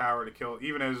has the power to kill.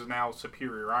 Even as now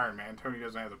superior Iron Man, Tony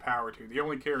doesn't have the power to. The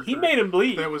only character He made him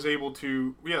bleed. that was able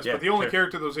to, yes, Yeah, but the only sure.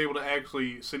 character that was able to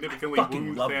actually significantly fucking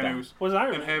wound love that. Thanos Was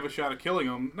Iron and Man. have a shot at killing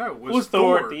him, no, It was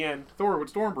Thor at the end. Thor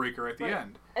with Stormbreaker at the Right.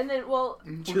 end. And then, well,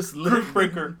 Just Groot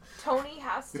Breaker. Tony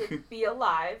has to be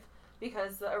alive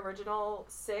because the original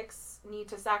 6 need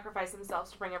to sacrifice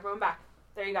themselves to bring everyone back.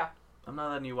 There you go. I'm not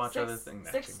letting you watch other things.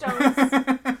 6 matching.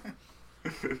 stones.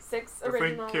 6 I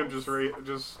original. think Kim just There got you a,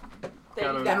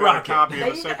 go. And got a Rocket. copy There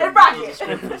of the you go. second, And Rocket. of the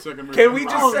script for the second movie. Can we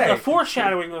just Oh, say- the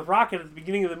foreshadowing with Rocket at the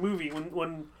beginning of the movie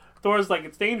when Thor's like,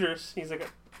 it's dangerous. He's like,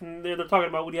 and they're talking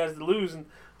about what he has to lose, and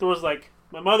Thor's like,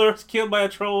 My mother was killed by a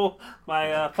troll.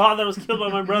 My father was killed by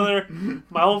my brother.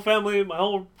 My whole family, my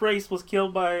whole race was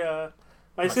killed by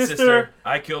my sister.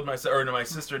 I killed my sister. Or no, my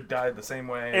sister died the same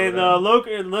way. And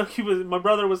Loki was my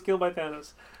brother was killed by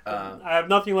Thanos. I have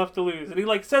nothing left to lose. And he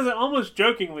like says it almost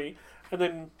jokingly, and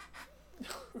then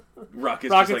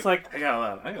Rocket's just like, I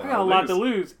got a lot to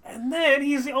lose. And then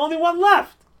he's the only one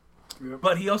left. Yep.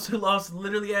 But he also lost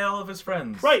literally all of his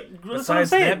friends. Right. That's what I'm Besides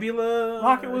saying. Nebula.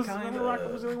 Rocket was the kinda.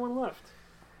 only one left.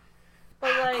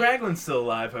 But like, Kraglin's still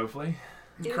alive, hopefully.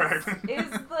 is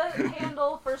the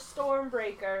handle for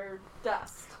Stormbreaker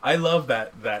dust? I love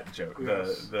that joke.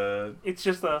 Yes. The It's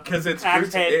just a because it's axe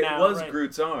Groot's, head it now, was right.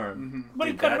 Groot's arm. Mm-hmm. But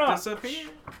he Did cut that it off. disappear?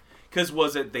 Because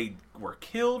was it they were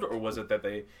killed, or was it that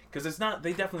they? Because it's not.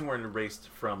 They definitely weren't erased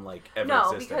from like ever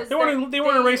No, existing. because They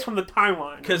weren't erased from the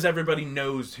timeline. Because everybody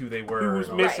knows who they were. Who was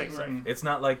and all missing, that right. stuff. It's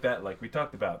not like that. Like we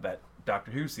talked about that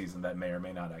Doctor Who season that may or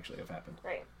may not actually have happened.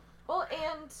 Right. Well,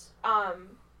 and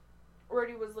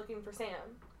Rhodey was looking for Sam,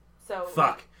 so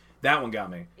Fuck, that one got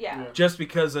me. Yeah. Just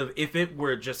because of if it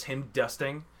were just him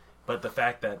dusting, but the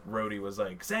fact that Rhodey was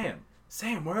like, Sam,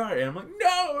 where are you? And I'm like,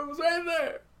 no, it was right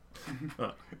there.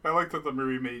 I like that the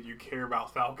movie made you care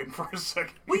about Falcon for a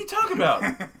second. What are you talking about?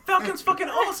 Falcon's fucking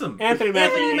awesome. Anthony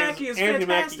Mackie is Anthony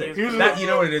fantastic. Mackie is- That, you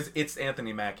know what it is? It's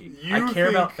Anthony Mackie. You I care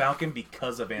about think- Falcon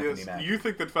because of Anthony Yes, Mackie. you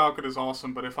think that Falcon is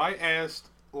awesome, but if I asked,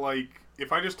 like,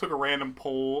 if I just took a random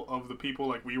poll of the people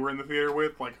like we were in the theater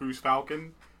with, like, who's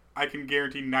Falcon, I can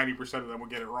guarantee 90% of them would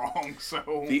get it wrong.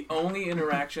 So The only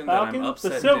interaction Falcon, that I'm the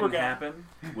upset silver didn't guy. happen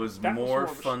was That was more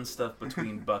Morbius. fun stuff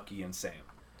between Bucky and Sam.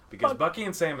 Because Bucky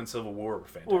and Sam in Civil War were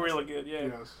fantastic. Were really good, yeah.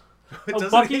 yes,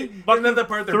 Doesn't Bucky- he? Bucky Isn't that the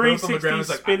part they're both on the 360 ground? He's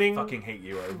like, spinning. I fucking hate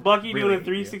you. I Bucky really doing a hate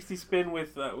you." 360 spin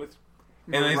with And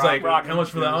then he's like, Rocket. how much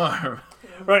for that arm?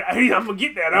 right. I'm gonna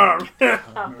get that arm. That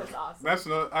was awesome. that's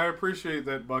not. I appreciate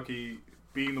that Bucky,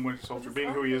 being the Winter Soldier, being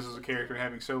who he is as a character, and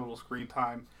having so little screen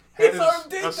time, His has arm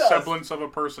did a dust. semblance of a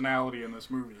personality in this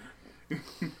movie.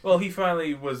 Well, he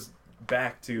finally was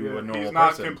back to a normal he's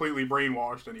not person. completely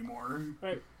brainwashed anymore.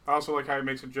 Right. I also like how he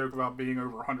makes a joke about being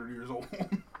over 100 years old.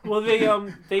 Well, they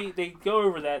go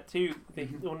over that too.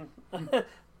 When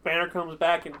Banner comes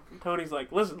back and Tony's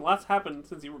like, "Listen, lots happened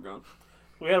since you were gone.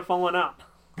 We had a falling out."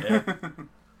 Yeah.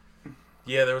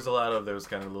 Yeah, there was a lot of those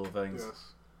kind of little things.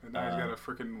 Yes. And now he's got a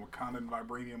freaking Wakandan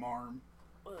vibranium arm.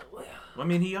 I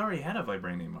mean, he already had a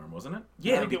vibranium arm, wasn't it? I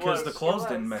Yeah, think it because was. the claws It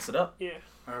didn't was. mess it up. Yeah.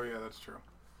 Oh yeah, that's true.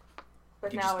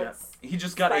 But He now just got, it's he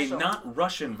just got special. a not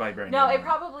Russian vibranium no. It arm.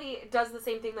 probably does the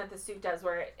same thing that the suit does,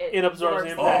 where It absorbs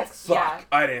the Oh, impact. fuck. Yeah.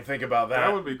 I didn't think about that.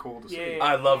 That would be cool to see. Yeah.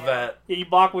 I love Yeah. that. Yeah, you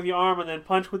block with your arm and then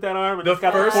punch with that arm, and The it's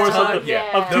got first the force time, of, the,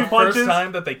 yeah. Yeah. of two The punches. first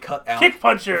time that they cut out Kick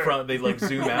puncher. from, they like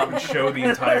zoom out and show the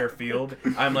entire field.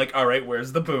 I'm like, all right,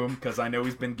 where's the boom? Because I know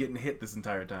he's been getting hit this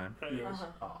entire time. Yes.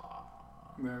 Uh-huh. Aw.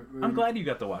 Yeah, I'm glad you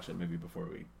got to watch that movie before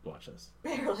we watch this.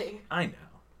 Barely. I know.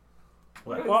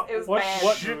 What? What? It was what? bad.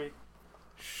 What Shit. movie?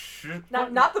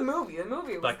 Not the movie. The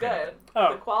movie was Black good. Panther.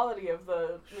 Oh. The quality of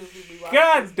the movie we watched.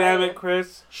 God was damn better. it,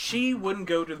 Chris! She wouldn't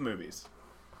go to the movies.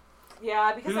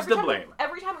 Yeah, because Who's every to time, blame?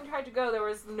 every time we tried to go, there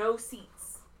was no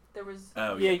seats. There was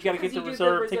Oh, Yeah, you gotta because get you the do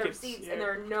reserve the reserve tickets. seats, yeah. and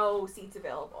there are no seats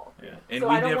available. Yeah. And So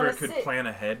we I don't never wanna could sit plan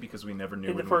ahead because we never knew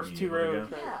In the when first we'd be two able to rows.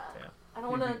 go. Right. Yeah. Yeah. I don't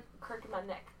want to crick my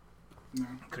neck. No.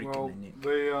 Creak Well, in the neck.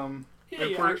 they Yeah, if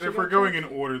you we're actually going got in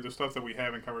order, the stuff that we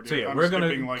haven't covered So yet, yeah, I'm we're gonna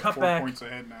skipping like cut 4 back. points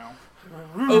ahead now.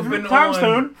 Open Time on,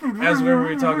 stone. as we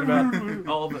were talking about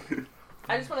all the...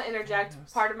 I just want to interject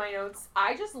part of my notes.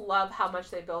 I just love how much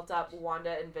they built up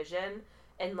Wanda and Vision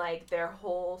and like their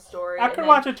whole story. I and could then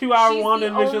watch a 2-hour she's Wanda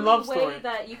the and Vision only love way story.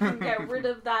 that you can get rid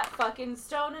of that fucking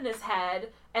stone in his head,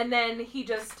 and then he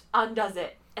just undoes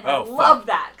it. And I Oh, love fuck.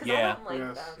 that because Yeah. I don't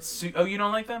like Yes. them. Oh, you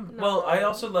don't like them? No. Well, I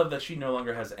also love that she no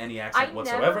longer has any accent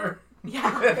whatsoever.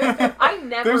 Yeah, I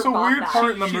never. There's a bought weird that.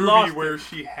 part in the She movie lost where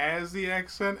she has the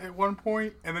accent at one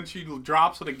point, and then she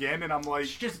drops it again, and I'm like,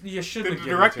 She just, you did shouldn't the have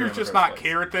given it to her directors in just the first not place.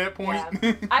 care at that point?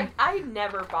 Yeah. I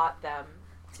never bought them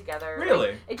together. Really?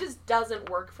 Like, it just doesn't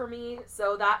work for me.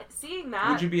 So that seeing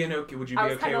that, Would you be okay? Would you be I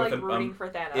was okay kind of with like a, rooting for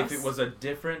Thanos. if it was a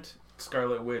different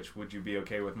Scarlet Witch? Would you be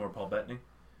okay with more Paul Bettany?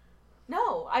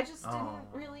 No, I just Oh.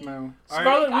 didn't really No.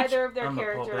 Scarlet like Witch- either of their I'm a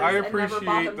characters. pulpit. I and never bought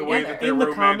appreciate them the way together. that their In the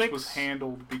romance comics- was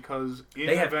handled because in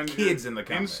They have Avengers, kids in the in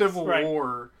comics. Civil Right.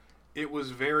 War, it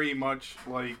was very much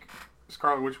like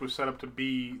Scarlet Witch was set up to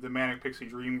be the manic pixie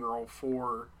dream girl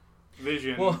for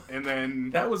Vision, Well, and then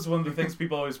That was one of the things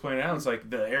people always pointed out. It's like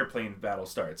the airplane battle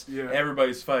starts. Yeah.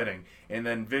 Everybody's fighting. And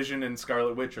then Vision and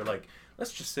Scarlet Witch are like,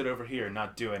 let's just sit over here and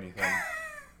not do anything.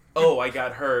 Oh, I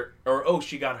got hurt. Or, oh,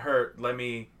 she got hurt. Let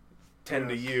me tend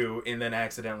to Yes. you. And then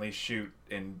accidentally shoot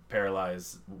and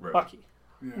paralyze Rhodey. Bucky.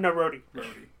 Yeah. No, Rhodey.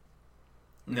 Rhodey.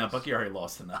 No, Bucky already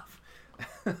lost enough.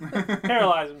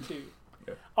 Paralyze him too.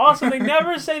 Yeah. Also, they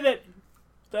never say that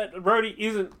Rhodey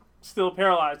isn't still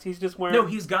paralyzed. He's just wearing. No,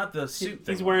 he's got the suit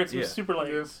thing. He's wearing some Yeah. super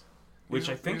legs. Yes. Which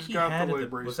I think He's he got had. the At leg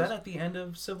the, was braces. that at the end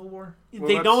of Civil War? Well,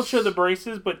 They don't that's- show the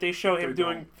braces, but they show him They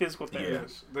doing don't. physical therapy. Yeah.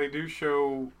 Yes, they do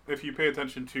show. If you pay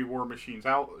attention to War Machine's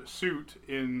suit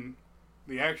in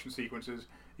the action sequences,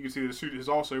 you can see the suit has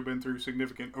also been through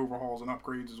significant overhauls and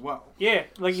upgrades as well. Yeah,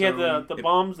 like he had So, the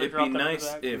bombs that It'd be dropped out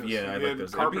nice of the if Yes, yeah, he I had like those.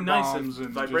 It'd be carpet nice bombs if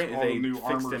and just Vibra- all they the new fixed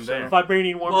armor him set there. up.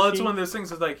 Vibranium War Well, Machine. it's one of those things.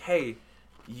 That's like, hey,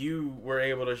 you were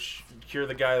able to cure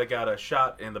the guy that got a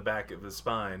shot in the back of his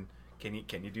spine. Can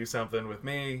you do something with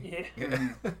me? Yeah.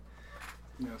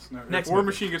 Yes, no. Next if War movie.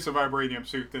 Machine gets a vibranium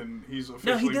suit, then he's No,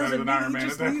 officially he better doesn't. than need- Iron he Man at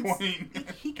just that needs.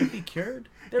 point. He can be cured.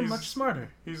 They're He's- much smarter.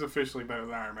 He's officially better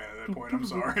than Iron Man at that point. I'm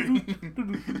sorry.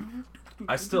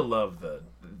 I still love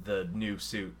the new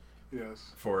suit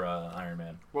Yes. for Iron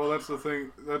Man. Well, that's the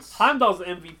thing. Heimdall's the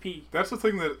MVP. That's the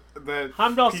thing that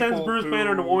Heimdall sends people Bruce who-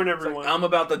 Banner to warn It's like, everyone. I'm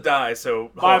about to die,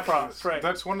 so Bifrost, right?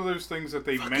 That's one of those things that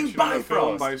they Fucking mention in the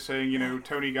film Bifrost. by saying,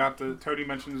 Tony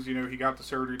mentions, he got the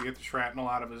surgery to get the shrapnel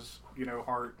out of his,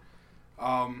 heart.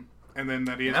 And then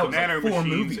that he has That the was like nano 4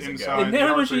 machines movies ago. inside The the nano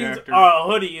arc machines reactor. are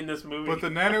a hoodie in this movie. But the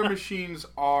nano machines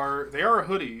are a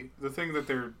hoodie. The thing that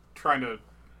they're trying to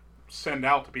send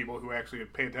out to people who actually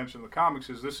pay attention to the comics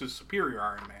is this is Superior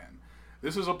Iron Man.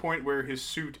 This is a point where his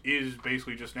suit is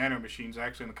basically just nano machines.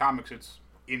 Actually, in the comics, it's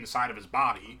inside of his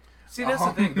body. See, that's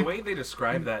the thing. The way they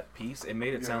described that piece, it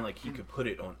made it Yeah. sound like he could put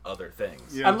it on other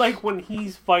things. Yeah. I like when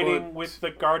he's fighting But- with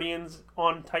the Guardians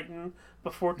on Titan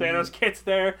before Thanos gets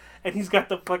there, and he's got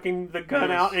the gun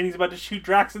Yes. out, and he's about to shoot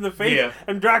Drax in the face, Yeah.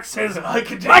 and Drax says, I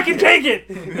can take it!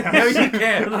 No, you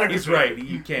can't. He's right.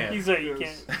 You can't. He's right, you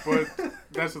Yes. can't. But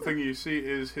that's the thing you see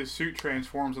is his suit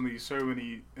transforms in so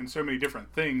many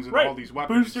different things and Right, all these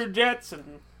weapons. booster jets,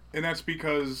 and And that's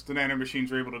because the nano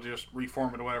machines are able to just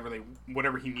reform into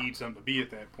whatever he needs them to be at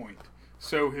that point.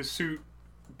 So his suit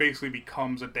basically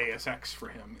becomes a Deus Ex for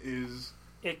him.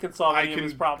 it can solve any of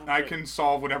his problems. I can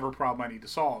solve whatever problem I need to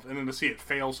solve. And then to see it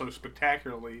fail so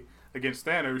spectacularly against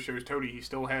Thanos shows Tony he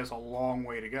still has a long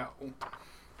way to go.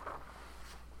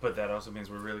 But that also means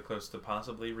we're really close to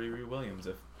possibly Riri Williams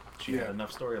if she had Yeah.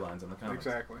 enough storylines in the comics.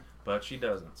 Exactly. But she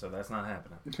doesn't, so that's not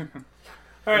happening.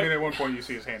 All I right, mean, at one point you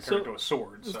see his hand turn into a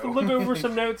sword. let's So. look over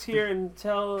some notes here and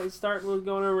start with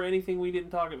going over anything we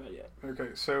didn't talk about yet. Okay,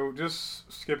 so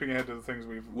just skipping ahead to the things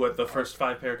we've... What, the first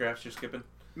 5 paragraphs you're skipping?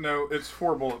 No, it's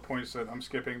 4 bullet points that I'm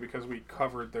skipping because we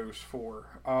covered those 4.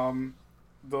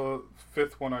 The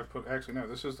 5th one I put... Actually, no,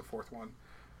 this is the 4th one.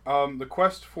 The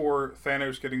quest for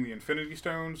Thanos getting the Infinity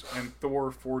Stones and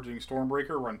Thor forging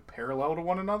Stormbreaker run parallel to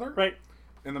one another Right.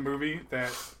 in the movie.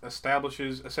 That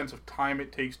establishes a sense of time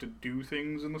it takes to do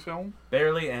things in the film.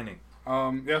 Barely any.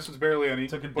 Yes, it's barely any. It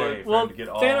took a but- day for Well, him to get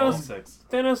all Thanos- 6.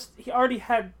 Thanos, he already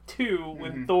had 2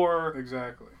 when Mhm. Thor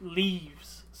Exactly.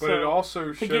 leaves. But So it also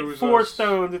to shows get 4 us...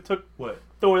 stones, it took What?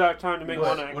 Thor that time to make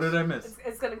 1 X. What did I miss?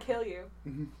 It's gonna kill you.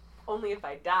 Mhm. Only if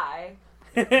I die.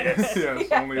 Yes. Yes,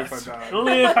 Yeah. only if I die.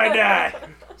 Only if I die.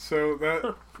 So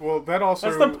that also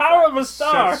That's the power of a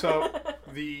star. sets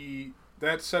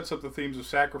up the themes of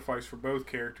sacrifice for both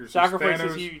characters. Sacrifice Thanos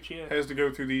is huge, yeah. has to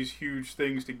go through these huge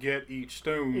things to get each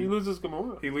stone. He loses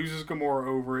Gamora. He loses Gamora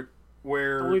over it,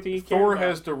 where Only thing he Thor cared about.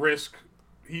 has to risk.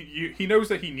 He knows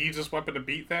that he needs this weapon to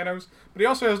beat Thanos, but he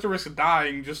also has to risk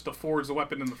dying just to forge the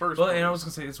weapon in the first Well, place. and I was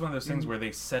going to say, it's one of those things Mhm. where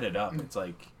they set it up. It's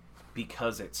like,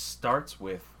 because it starts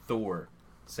with Thor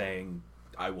saying,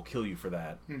 I will kill you for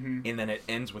that. Mhm. And then it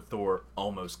ends with Thor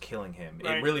almost killing him.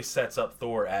 Right. It really sets up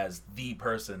Thor as the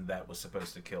person that was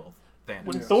supposed to kill Thanos.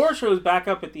 When Yes. Thor shows back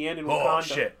up at the end in Wakanda, Oh,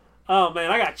 shit. oh man,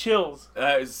 I got chills.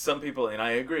 Some people, and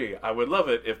I agree, I would love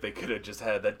it if they could have just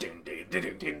had that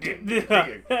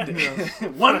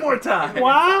one more time.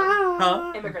 Wow.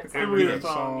 Huh? Immigrant song. Immigrant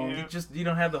Song. song, You yeah. you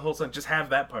don't have the whole song, just have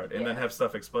that part and then Yeah. have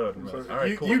stuff explode. And So all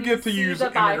right, cool. you get to See use the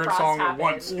Immigrant Bifrost Song happen.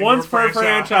 once. in Once your per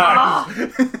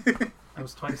franchise. That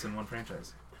was twice in one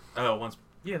franchise. Oh, once.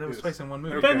 Yeah, that was Yes. twice in one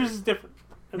movie. Okay. Avengers is different.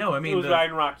 No, I mean it was the-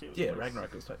 Ragnarok. It was Yeah, twice.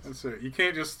 Ragnarok was twice. That's it. You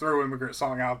can't just throw Immigrant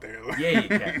Song out there. Yeah, you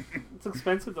can. It's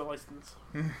expensive to license.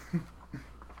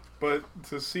 But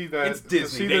to see that, It's to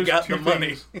Disney. see They those got two the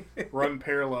money. things run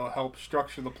parallel helps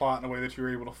structure the plot in a way that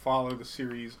you're able to follow the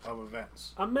series of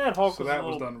events. I'm mad Hulk So was that a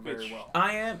was little done very bitch. well.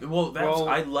 I am. Well, that's. Well-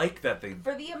 I like that they.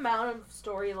 For the amount of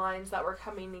storylines that were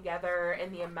coming together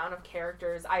and the amount of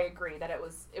characters, I agree that it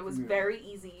was Yeah. very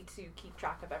easy to keep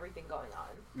track of everything going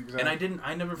on. Exactly.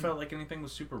 I never felt like anything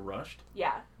was super rushed.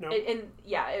 Yeah, No. and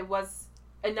yeah, it was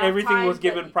enough. Everything time was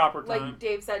given that, proper like time.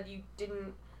 Dave said, you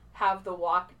didn't have the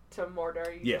walk to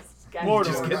Mordor. You Yeah. just get Mordor.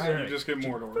 Just You get there. just get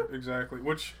Mordor, exactly.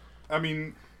 Which, I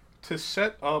mean, to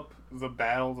set up the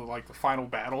battle, the final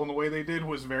battle in the way they did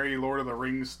was very Lord of the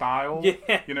Rings style.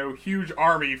 Yeah. You know, huge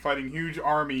army fighting huge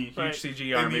army. Right. Huge CG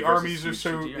And army. the versus armies are huge so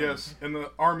CG army. yes, and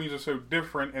the armies are so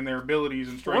different in their abilities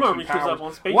and One strengths army and shows powers. up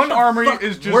on spaceship. One army fuck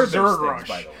is were just those Zerg things,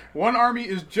 by Rush. the way? One army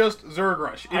is just Zerg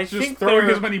Rush. I It's just think throwing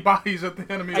they're- as many bodies at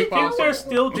the enemy I as think possible. they're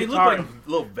still They look like Chitauri.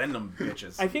 little venom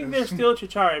bitches. I think they're still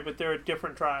Chitauri, but they're a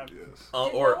different tribe. Yes.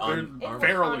 Or Did on They're in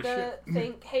feral as Wakanda shit.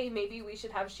 think, hey, maybe we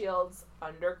should have shields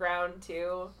underground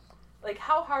too? Like,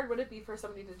 how hard would it be for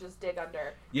somebody to just dig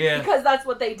under? yeah. Because that's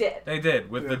what they did. They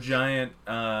did with the Yes. giant With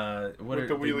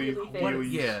the wheelie what, things.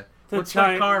 yeah. The What's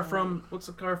giant- the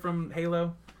car from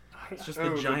Halo? It's just Oh,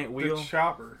 the giant wheel. The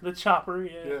chopper. The chopper,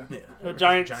 yeah. Yeah. A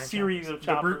giant, Giant series choppers. of The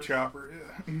choppers. brute chopper,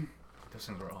 yeah. Those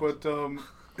things were awesome.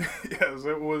 But, yes,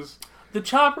 it was... The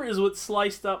chopper is what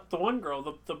sliced up the one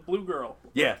girl, the blue girl.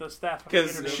 Yeah. With the staff. I forget her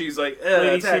Because name. she's like, Lady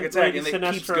attack, Sin- attack, Lady and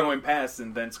it keeps Sinestro. going past,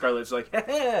 and then Scarlett's like,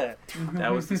 that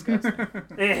was disgusting.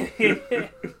 the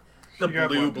The She got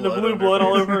blue blood. blood. blue blood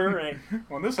all over her, right?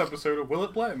 On this episode of Will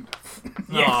It Blend?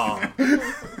 Aw.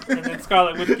 And then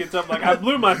Scarlet Witch gets up like, I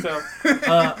blew myself.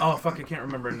 Oh, fuck, I can't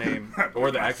remember her name.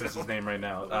 Or the actress's name right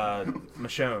now.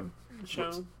 Michonne.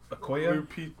 Show. Okoye?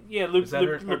 Lupe Yeah, Lup, Is that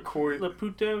her? McCoy.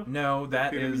 Laputo. No,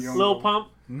 that Lupita is... Nyong'o. Lil Pump.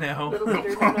 No. Little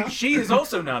Peter, no, no. She is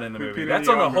also not in the movie. Lupita That's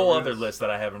on a Nyong'o, whole yes. other list that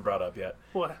I haven't brought up yet.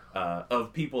 What?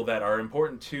 Of people that are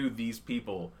important to these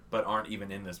people, but aren't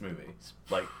even in this movie.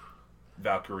 Like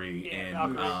Valkyrie Yeah,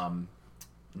 and Valkyrie.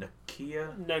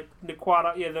 Nakia?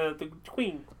 Naquata. Yeah, the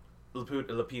queen.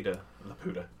 Laputa.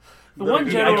 The one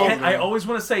general. I always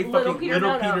want to say Little fucking Peter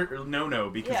Little No-No. Peter No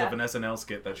because Yeah. of an SNL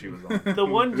skit that she was on. The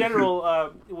one general.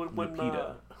 When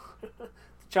Lupita.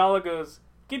 T'Challa goes,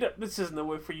 "Get up! This isn't the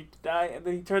way for you to die," and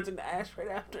then he turns into ash right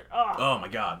after. Oh. Oh my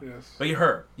god. Yes. But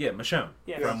her, Michonne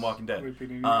Yes. from Walking Dead.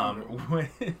 Lupita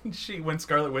Nyong'o. When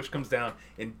Scarlet Witch comes down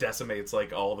and decimates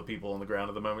like all the people on the ground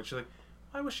at the moment, she's like,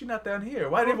 why was she not down here?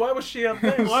 Why was she up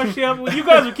there? Why is she up? Well, you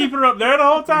guys were keeping her up there the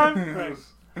whole time. Right.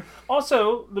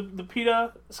 Also, the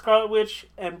PETA, Scarlet Witch,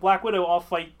 and Black Widow all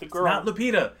fight the girl. Not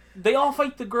Lupita. They all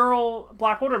fight the girl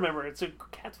Black Widow member. It's a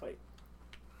cat fight.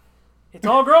 It's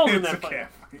all girls in It's a that fight.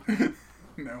 cat fight.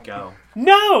 No. Go.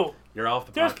 No! You're off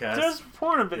the There's podcast.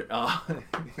 porn of it. You're off.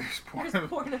 There's porn. There's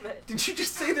porn of it. Did you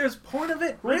just say there's porn of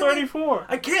it? Rule Really? 34.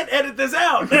 I can't edit this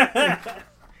out.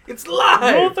 It's Rule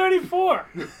live. 34.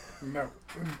 No.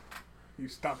 You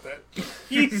stop that.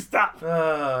 You stop. Uh,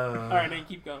 Alright, now you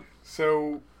keep going.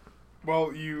 So, well,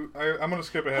 I'm going to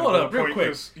skip ahead Hold to up, the real point quick.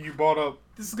 because you brought up.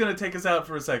 This is gonna take us out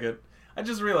for a second. I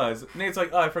just realized Nate's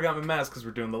like, oh, I forgot my mask because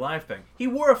we're doing the live thing. He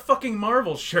wore a fucking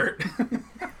Marvel shirt.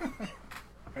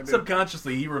 I did.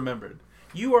 Subconsciously, he remembered.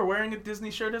 You are wearing a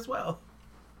Disney shirt as well.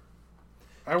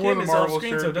 I wore Kim the is off Marvel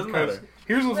screen, shirt so it doesn't because matter.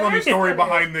 here's the Where funny is story it?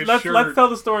 behind this Let's shirt. tell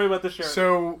the story about the shirt.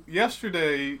 So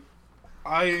yesterday,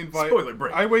 Spoiler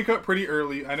break. I wake up pretty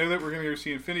early. I know that we're gonna go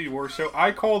see Infinity War, so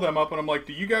I call them up and I'm like,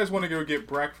 "Do you guys want to go get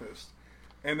breakfast?"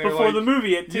 And they're Before like, the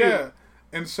movie at 2. "Yeah."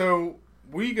 And so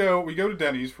we go to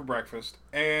Denny's for breakfast,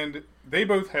 and they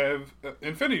both have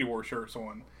Infinity War shirts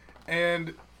on,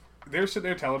 and they're sitting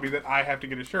there telling me that I have to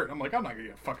get a shirt. I'm like, I'm not gonna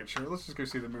get a fucking shirt. Let's just go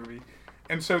see the movie.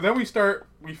 And so then we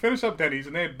finish up Denny's,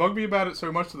 and they had bugged me about it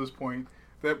so much to this point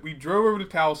that we drove over to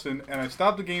Towson, and I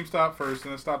stopped at GameStop first,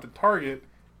 and I stopped at Target,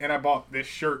 and I bought this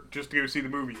shirt just to go see the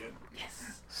movie in.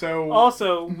 Yes. So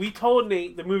Also, we told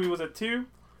Nate the movie was at 2,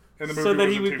 and the so movie that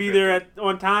was he at would be 2:50. there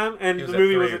on time, and He was the at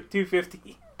movie was 3. at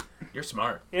 2:50. You're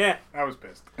smart. Yeah. I was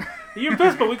pissed. You're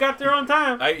pissed, but we got there on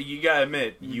time. You gotta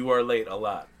admit, you are late a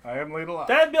lot. I am late a lot.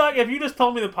 That'd be like if you just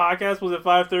told me the podcast was at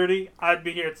 5:30, I'd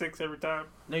be here at 6 every time.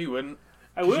 No, you wouldn't.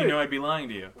 I 'Cause would. You know I'd be lying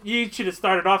to you. You should have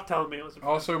started off telling me it was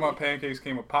Also, my pancakes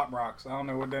came with Pop Rocks. I don't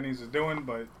know what Denny's is doing,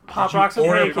 but Pop Rocks and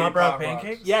order pancakes. Pop Rock Rocks.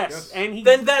 pancakes? Yes, and he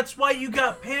Then that's why you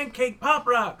got pancake Pop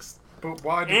Rocks. But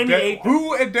why And did he ate them.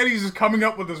 who at Denny's is coming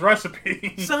up with this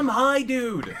recipe? Some high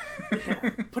dude.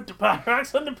 put the Pop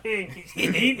Rocks on the pancakes.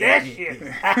 Eat that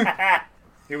shit.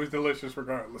 It was delicious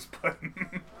regardless, but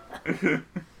Then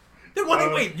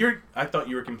wait, I thought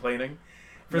you were complaining.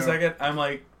 For a No. second, I'm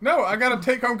like, no, I got a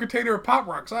take-home container of Pop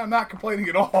Rocks. I'm not complaining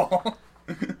at all.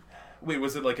 wait,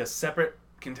 was it like a separate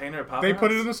container of Pop They Rocks?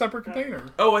 put it in a separate container.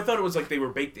 Oh, I thought it was like they were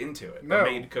baked into it. No. Or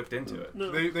made cooked into it.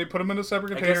 No. They put them in a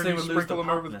separate I container guess and they you would lose sprinkle the them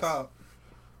over the popness. top.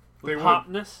 They would.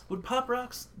 Popness. Would Pop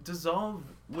Rocks dissolve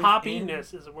within...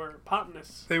 Poppiness is a word.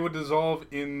 Popness. They would dissolve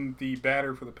in the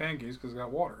batter for the pancakes because it's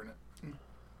got water in it.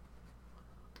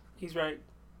 He's right.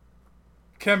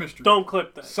 Chemistry. Don't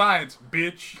clip that. Science,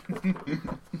 bitch.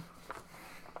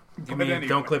 You mean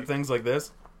don't clip things like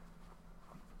this?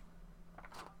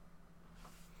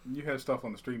 You have stuff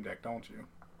on the Stream Deck, don't you?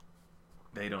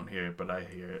 They don't hear it, but I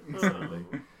hear it. So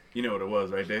you know what it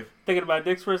was, right, Dave? Thinking about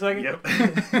dicks for a second?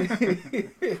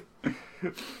 Yep.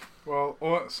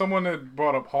 Well, someone had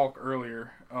brought up Hulk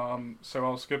earlier, so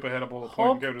I'll skip ahead a bullet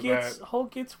point and go to that.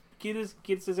 Hulk gets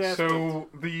his ass kicked. So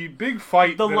the big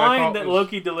fight. The that line I thought that was,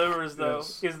 Loki delivers, though,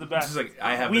 Yes. is the It's best. just like,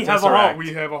 I have We the have a Tesseract. Hulk.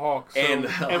 We have a Hulk, so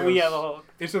And we have a Hulk.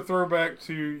 It's a throwback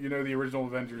to the original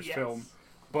Avengers Yes. film,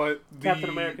 but Captain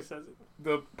America says it.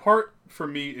 The part for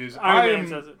me is Iron Man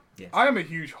says it. Yes. I am a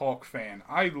huge Hulk fan.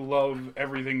 I love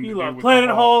everything You to do love with Planet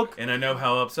the Hulk. And I know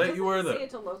how upset you were Doesn't he say that. it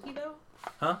to Loki though?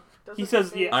 Huh? He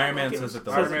says, yeah, Iron Man says it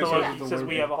to says Loki. it to Iron Man Loki. says He it to says we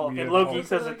Loki. have a Hulk. We And have a Loki Hulk.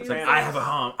 says it to It's It's like,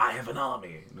 Thanos. I have an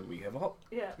army. We have a Hulk.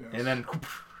 Yeah. Yes. And then...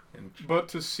 And But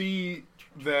to see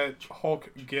that Hulk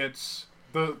gets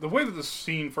the way that the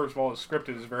scene, first of all, is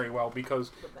scripted is very well,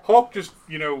 because Hulk just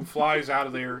flies out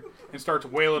of there and starts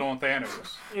wailing on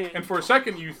Thanos. And for a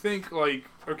second, you think like,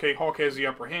 okay, Hulk has the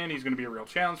upper hand. He's going to be a real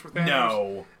challenge for Thanos.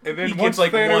 no. And then He once gets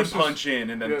like Thanos one is- punch in,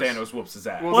 and then Yes. Thanos whoops his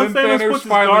ass. Well, Once then Thanos Thanos puts his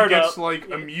finally guard gets up, like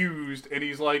yeah. amused, and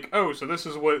he's like, "Oh, so this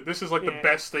is the Yeah.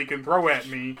 best they can throw at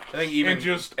me." I think even and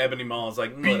just Ebony Maw is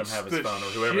like, let him beats have his the phone or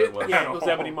whoever shit it was. Yeah, it out was of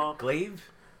Ebony Hulk. Maw. Glaive?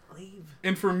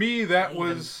 And for me, that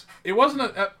Man. it wasn't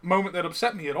a moment that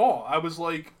upset me at all. I was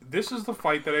like, this is the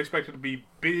fight that I expected to be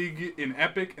big and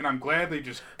epic, and I'm glad they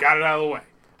just got it out of the way.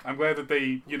 I'm glad that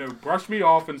they, brushed me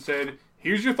off and said,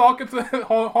 here's your Hulk and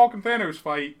Thanos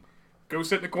fight. Go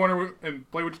sit in the corner and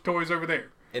play with your toys over there.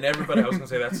 And everybody, I was going to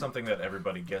say, that's something that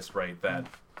everybody guessed right, that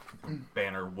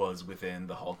Banner was within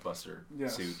the Hulkbuster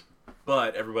Yes. suit.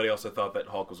 But everybody also thought that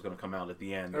Hulk was going to come out at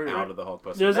the end, Oh, yeah. out of the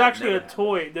Hulkbuster. There's That actually a never happened.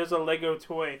 toy. There's a Lego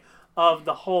toy of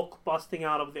the Hulk busting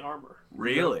out of the armor.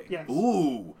 Really? Yes.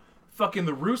 Ooh. Fucking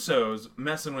the Russos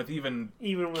messing with even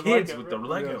Even with kids Lego, with the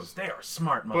right? Legos. Yes. They are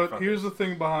smart motherfuckers. But here's the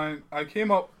thing behind, I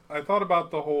thought about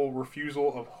the whole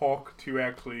refusal of Hulk to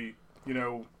actually,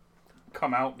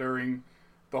 come out during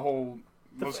this whole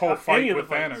any fight of with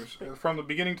the fights. Thanos. From the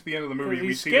beginning to the end of the movie, Because we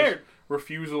he's see this scared.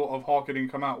 refusal of Hulk getting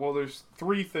come out. Well, there's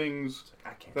three things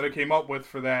I can't. that I came up with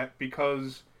for that,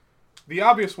 because the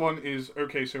obvious one is,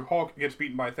 okay, so Hulk gets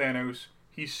beaten by Thanos.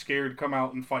 He's scared to come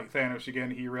out and fight Thanos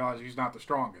again. He realizes he's not the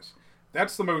strongest.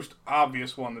 That's the most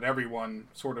obvious one that everyone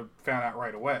sort of found out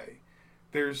right away.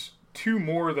 There's two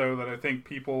more, though, that I think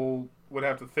people would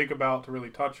have to think about to really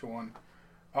touch on.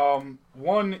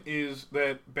 One is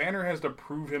that Banner has to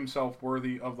prove himself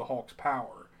worthy of the Hulk's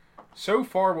power. So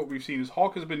far, what we've seen is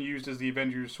Hulk has been used as the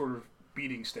Avengers' sort of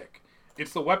beating stick.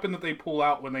 It's the weapon that they pull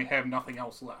out when they have nothing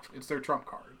else left. It's their trump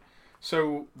card.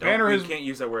 So Banner we has... can't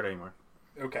use that word anymore.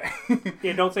 Okay.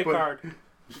 Yeah, don't say But- card.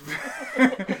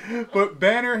 But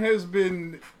Banner has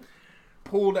been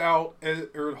pulled out,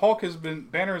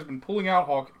 Banner has been pulling out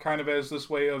Hulk kind of as this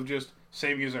way of just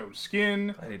saving his own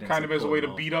skin, I didn't kind say of as a way to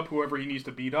pulling off. beat up whoever he needs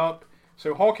to beat up.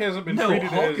 So Hulk hasn't been No, treated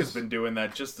Hulk as... has been doing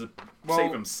that just to well,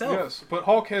 save himself. Yes, but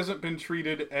Hulk hasn't been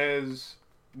treated as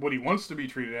what he wants to be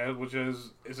treated as, which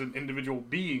is an individual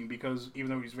being, because even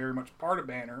though he's very much part of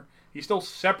Banner, he's still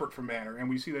separate from Banner, and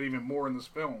we see that even more in this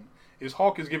film. Is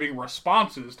Hulk is giving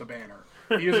responses to Banner.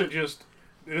 He isn't just...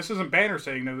 This isn't Banner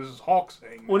saying no, this is Hulk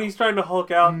saying no. When he's trying to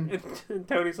Hulk out, and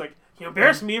Tony's like, "You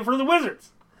embarrassed me in front of the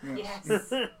Wizards."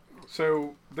 Yes.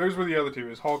 So those were the other two.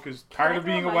 Is Hulk is Can I tired of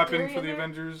throw being a my weapon theory for in the there?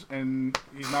 Avengers, and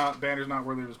Banner's not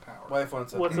worthy of his power.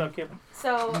 What's up, Kim?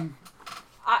 So,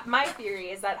 my theory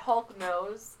is that Hulk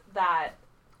knows that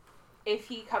if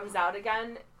he comes out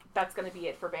again, that's going to be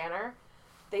it for Banner.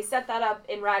 They set that up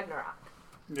in Ragnarok.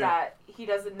 Yeah. That he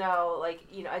doesn't know,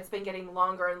 it's been getting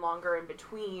longer and longer in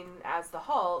between as the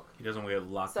Hulk. He doesn't want to get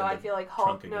locked So in I the feel like trunk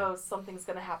Hulk again. knows something's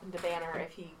going to happen to Banner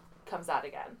if he comes out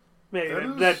again. Maybe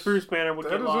That that is- Bruce Banner would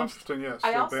That get is lost. interesting, yes.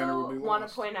 I that Banner would also be want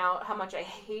lost. to point out how much I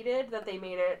hated that they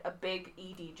made it a big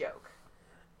ED joke.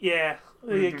 Yeah, you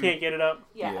Mhm. can't get it up.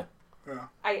 Yeah. Yeah.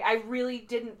 I really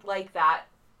didn't like that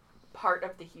part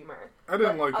of the humor. I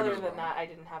didn't But like it other as than well. that, I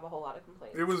didn't have a whole lot of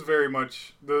complaints. It was very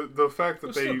much the fact It that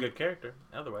was still a they good character,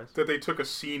 otherwise. took a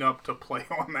scene up to play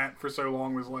on that for so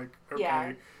long was like, okay,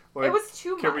 Yeah. like, it was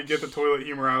too much. can we get the toilet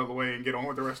humor out of the way and get on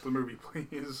with the rest of the movie,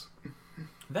 please?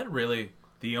 That really,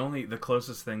 the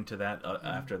closest thing to that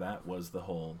after that was the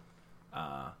whole,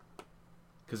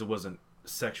 because it wasn't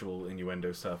sexual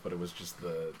innuendo stuff, but it was just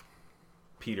the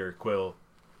Peter Quill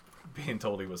being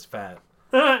told he was fat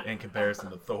in comparison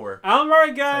to Thor. I'm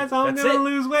alright, guys. I'm That's gonna it.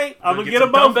 lose weight. I'm gonna get a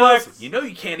some bow dumbbells. flex. You know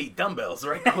you can't eat dumbbells,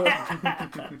 right?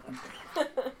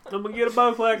 I'm gonna get a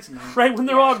bow flex. Right when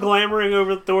they're all glamoring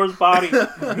over Thor's body.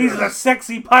 He's a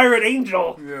sexy pirate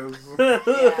angel. Yes.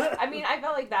 Yeah. I mean, I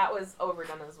felt like that was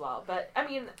overdone as well. But, I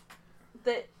mean,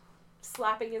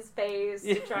 slapping his face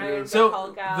to try and get So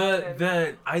Hulk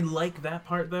out. I like that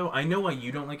part though. I know why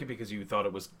you don't like it because you thought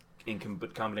it was in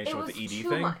combination it with was the ED too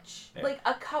thing. much. Yeah. Like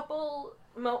a couple.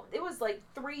 It was like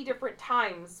 3 different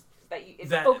times that it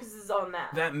That- focuses on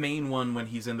that. That main one when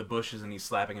he's in the bushes and he's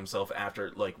slapping himself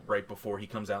after, like, right before he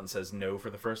comes out and says no for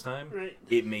the first time, Right.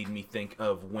 it made me think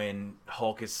of when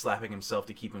Hulk is slapping himself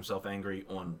to keep himself angry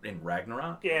in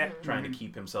Ragnarok, Yeah. trying to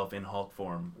keep himself in Hulk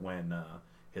form when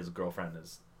his girlfriend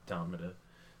is telling him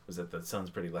the sun's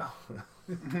pretty loud.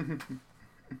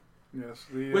 Yes.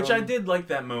 Which I did like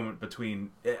that moment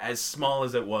between, as small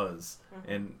as it was,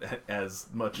 and as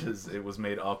much as it was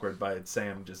made awkward by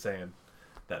Sam just saying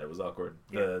that it was awkward.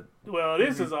 Well,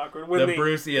 this is awkward. When The they,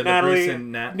 Bruce, the Natalie, Bruce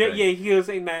and Nat Yeah, thing. yeah, he goes,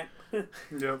 "Hey, Nat,"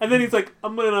 Yep. and then he's like,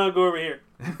 "I'm gonna go over here,"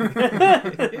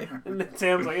 and then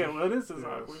Sam's like, "Yeah, well, this is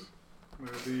awkward."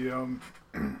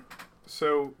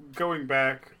 So going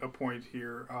back a point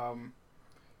here,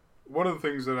 one of the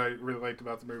things that I really liked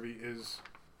about the movie is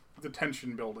the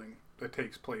tension building that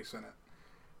takes place in it.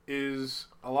 Is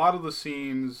a lot of the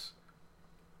scenes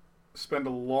spend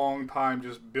a long time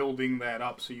just building that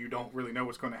up so you don't really know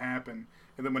what's going to happen,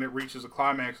 and then when it reaches the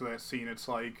climax of that scene, it's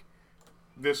like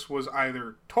this was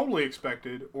either totally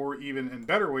expected or, even in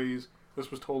better ways, this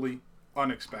was totally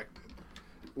unexpected.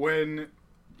 When,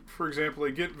 for example,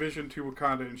 they get Vision to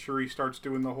Wakanda and Shuri starts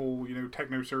doing the whole,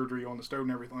 techno surgery on the stone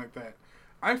and everything like that,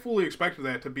 I fully expected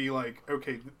that to be like,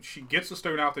 okay, she gets the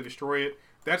stone out, they destroy it,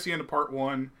 that's the end of part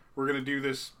 1, we're going to do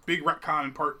this big retcon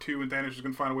in part 2, and Thanos is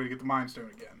going to find a way to get the Mind Stone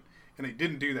again. And they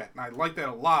didn't do that, and I like that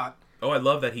a lot. Oh, I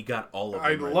love that he got all of them.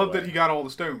 I right love away. that he got all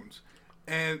the stones.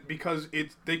 And because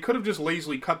they could have just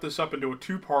lazily cut this up into a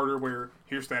 2-parter where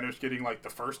here's Thanos getting like the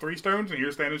first 3 stones and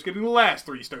here's Thanos getting the last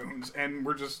 3 stones, and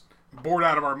we're just bored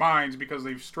out of our minds because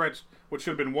they've stretched what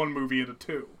should have been 1 movie into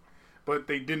 2. But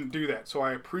they didn't do that, so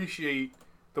I appreciate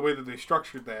the way that they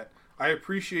structured that. I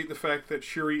appreciate the fact that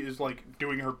Shuri is like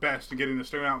doing her best and getting the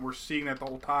stone out, and we're seeing that the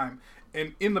whole time.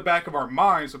 And in the back of our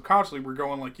minds, subconsciously, we're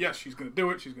going like, yes, she's going to do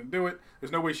it, she's going to do it.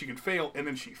 There's no way she can fail, and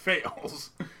then she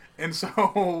fails. And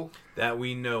so... That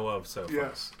we know of so far.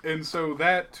 Yes. And so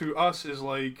that, to us, is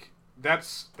like,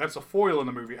 that's a foil in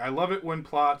the movie. I love it when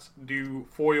plots do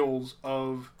foils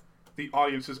of the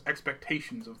audience's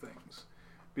expectations of things.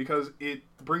 Because it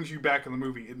brings you back in the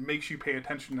movie. It makes you pay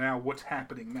attention to now what's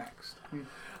happening next.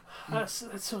 It's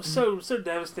so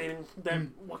devastating that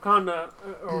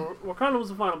Wakanda was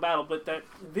the final battle, but that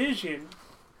Vision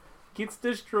gets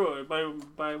destroyed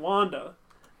by Wanda,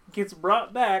 gets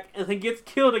brought back, and then gets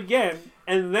killed again,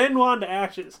 and then Wanda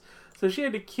ashes. So she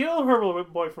had to kill her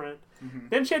boyfriend,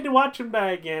 then she had to watch him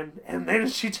die again, and then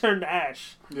she turned to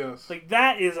ash. Yes. Like,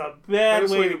 that is a bad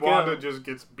way to Wanda go. just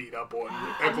gets beat up on I'm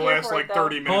at the here last, for it, though.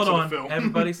 30 minutes Hold of on, the film.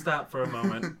 everybody stop for a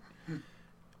moment.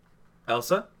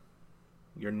 Elsa,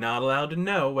 you're not allowed to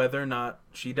know whether or not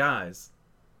she dies.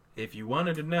 If you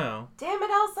wanted to know... Damn it,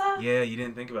 Elsa! Yeah, you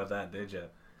didn't think about that, did you?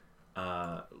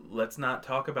 Let's not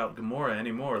talk about Gamora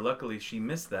anymore. Luckily, she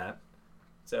missed that.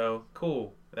 So,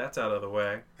 cool. That's out of the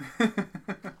way.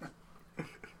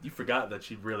 You forgot that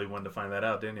she really wanted to find that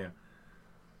out, didn't you?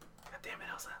 God damn it,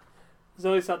 Elsa.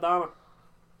 Zoe Saldana.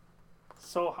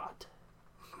 So hot.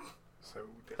 So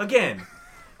Again!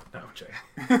 No, Jay.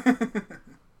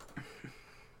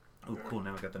 Oh, cool.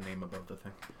 Now I got the name above the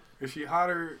thing. Is she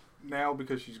hotter now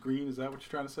because she's green? Is that what you're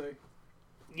trying to say?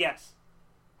 Yes.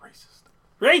 Racist.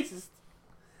 Racist.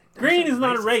 Green That's is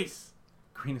not a racist. race.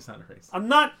 Green is not a race. I'm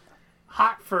not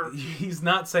hot for He's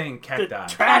not saying the cacti.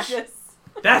 trash. Precious.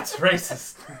 That's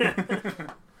racist.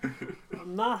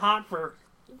 I'm not hot for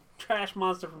trash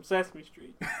monster from Sesame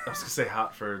Street. I was going to say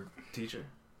hot for teacher.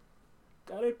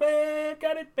 Got it bad,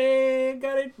 got it bad,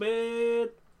 got it bad.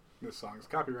 This song is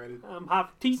copyrighted. I'm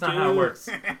hot for teacher. That's not how it works.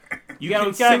 You gotta-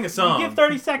 can sing a song. You get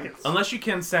 30 seconds. Unless you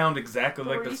can sound exactly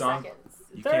like the 3 song. seconds.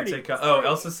 You can't 30. say colors. Oh,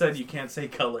 Elsa said you can't say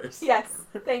colors. Yes.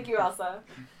 Thank you, Elsa.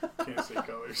 Can't say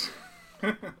colors.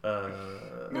 Uh,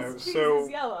 No, This cheese so- is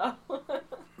yellow.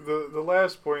 The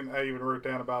last point I even wrote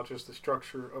down about just the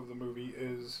structure of the movie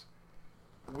is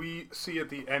we see at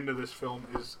the end of this film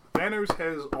is Thanos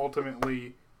has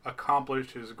ultimately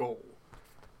accomplished his goal.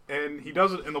 And he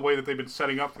does it in the way that they've been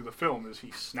setting up through the film is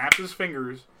he snaps his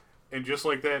fingers and just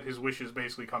like that his wishes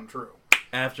basically come true.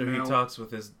 after he You know- talks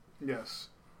with his Yes.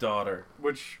 daughter.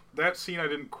 Which that scene I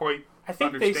didn't quite I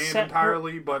think they understand set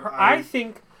entirely, but I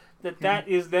think that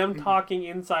is them talking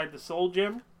inside the Soul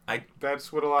Gem.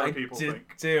 that's what a lot I of people did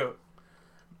think. too.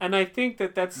 And I think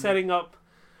that's setting up...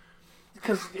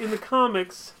 Because in the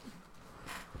comics,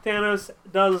 Thanos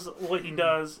does what he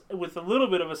does with a little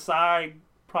bit of a side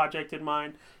project in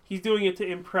mind. He's doing it to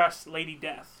impress Lady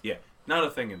Death. Yeah. Not a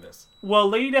thing in this. Well,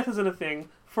 Lady Death isn't a thing.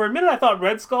 For a minute, I thought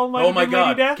Red Skull might Oh have my been Lady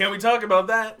god! Death. Can we talk about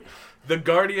that? The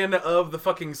guardian of the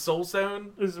fucking Soul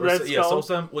Stone Is Or Red yeah, Skull? Soul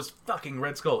Stone was fucking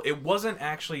Red Skull. It wasn't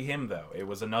actually him though. It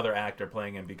was another actor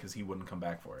playing him because he wouldn't come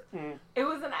back for it. It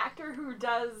was an actor who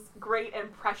does great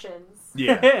impressions,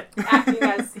 Yeah. acting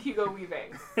as Hugo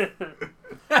Weaving.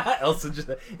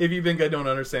 Elsa, if you think I don't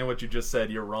understand what you just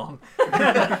said, you're wrong.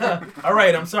 All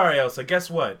right, I'm sorry, Elsa. Guess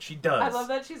what? She does. I love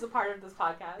that she's a part of this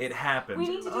podcast. It happened. We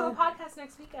need to do a podcast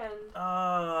next weekend.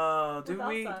 Do With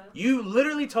we? Elsa. You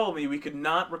literally told me we could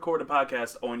not record a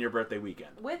podcast on your birthday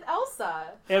weekend. With Elsa.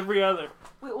 Every other.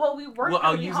 We weren't Well, gonna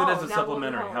I'll be use home. it as a Now we'll be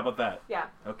supplementary. home. How about that? Yeah.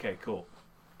 Okay, cool.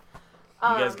 You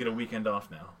guys Um, get a weekend off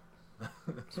now.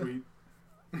 Sweet.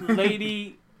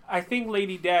 I think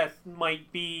Lady Death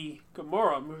might be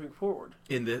Gamora moving forward.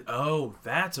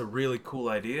 That's a really cool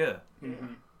idea.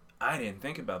 Mm-hmm. I didn't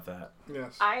think about that.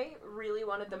 Yes. I really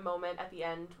wanted the moment at the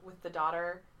end with the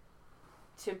daughter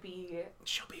to be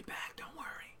She'll be back. Don't worry.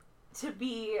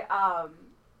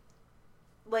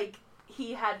 like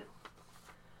he had.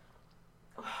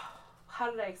 How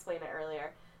did I explain it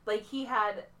earlier? Like he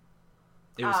had.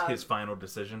 It was his final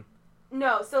decision.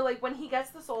 No, so like when he gets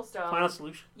the Soul Stone, Final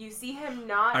solution. you see him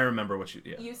not. I remember what you.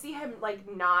 Yeah. You see him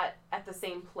like not at the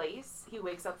same place. He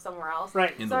wakes up somewhere else.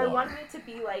 Right. In So the I water. wanted it to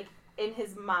be like in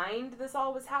his mind this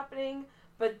all was happening,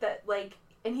 but that like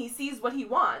and he sees what he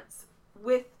wants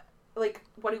with like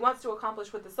what he wants to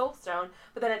accomplish with the Soul Stone,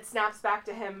 but then it snaps back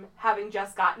to him having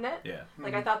just gotten it. Yeah.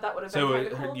 Like I thought that would have been So kind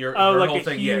of cool. your Oh, her like whole a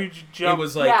thing, huge yeah. jump. It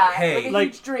was like, yeah, hey, like a like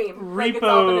huge dream. Repo. Like it's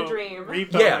all been a dream.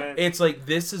 Repo yeah, Man. it's like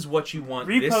this is what you want.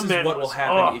 Repo This is Man what will was-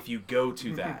 happen oh. if you go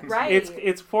to that. Right.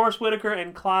 It's Forrest Whitaker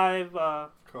and Clive.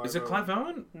 Is it Clive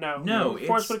Owen? No,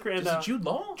 Forrest Whitaker and is it Jude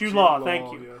Law? Jude Law.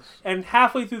 Thank you. Yes. And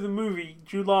halfway through the movie,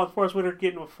 Jude Law and Forrest Whitaker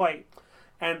get into a fight,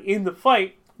 and in the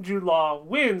fight, Jude Law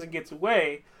wins and gets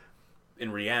away.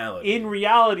 In reality. In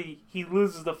reality, he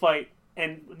loses the fight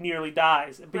and nearly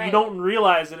dies, but you Right. don't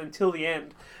realize it until the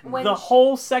end. When The she-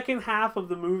 whole second half of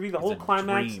the movie, the It's whole a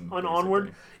climax dream, on onward,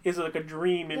 basically. is like a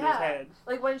dream in his Yeah. head.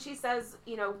 Like when she says,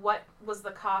 you know, what was the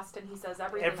cost, and he says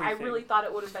everything. I Everything. really thought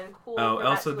it would have been cool. Oh, for that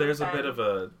Elsa, to there's have a bit been-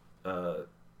 of a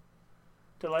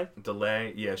Delay.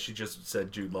 delay. Yeah, she just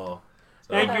said Jude Law.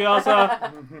 So, Thank you,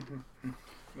 Elsa.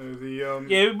 The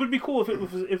Yeah, it would be cool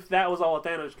if that was all a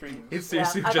Thanos dream. It's Yeah,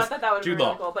 seriously I just thought that would be Jude really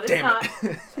Law. cool, but it's Damn not.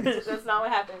 it. That's not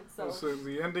what happened. So So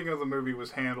the ending of the movie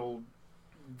was handled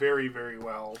very, very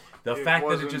well. The It fact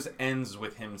that it wasn't- just ends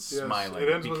with him Yes, smiling it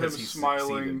ends with him because he's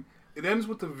smiling. succeeded. It ends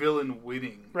with the villain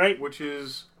winning, Right. Which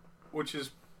is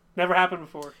Never happened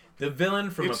before. The villain,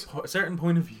 from It's- certain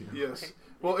point of view. yes.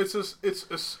 Well, it's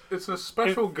a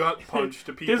special gut punch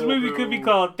to people. This movie who, could be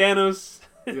called Thanos.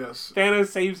 Yes. Thanos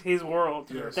saves his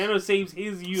world. Yes. Thanos saves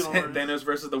his universe. Thanos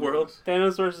versus the world.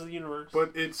 Thanos versus the universe.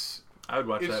 But it's I would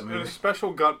watch it's that movie. a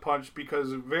special gut punch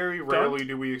because very rarely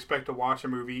do we expect to watch a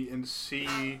movie and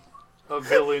see a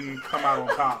villain come out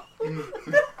on top.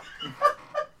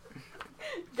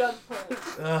 gun punch.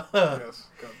 Yes,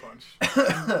 gut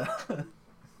punch.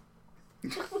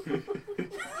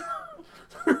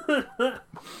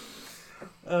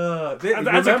 That's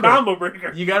remember, a combo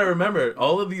breaker. You got to remember,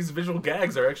 all of these visual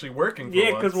gags are actually working. For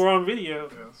Yeah, once. because we're on video.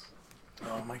 Yes.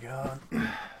 Oh my god.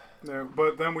 No,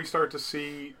 but then we start to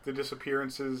see the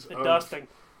disappearances The of dusting.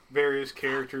 various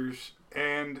characters,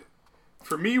 and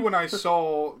for me, when I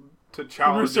saw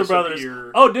T'Challa Russo brothers.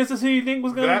 disappear, Oh, this is who you think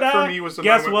was going to That die? for me was the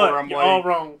Guess moment what? where I'm You're like- all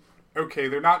wrong. okay,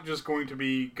 they're not just going to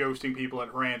be ghosting people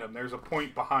at random. There's a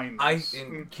point behind this.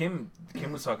 Kim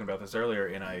was talking about this earlier,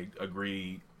 and I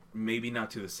agree. Maybe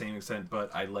not to the same extent,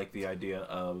 but I like the idea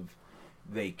of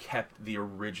they kept the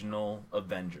original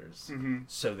Avengers,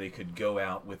 so they could go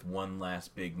out with one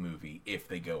last big movie if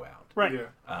they go out. Right.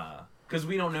 Yeah. Because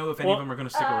we don't know if any Well, of them are going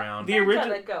to stick around. the They're original-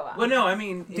 gonna go out. Well, no, I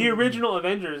mean The original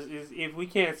Avengers is if we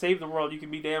can't save the world, you can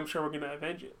be damn sure we're going to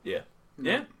avenge it. Yeah.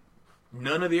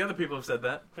 None of the other people have said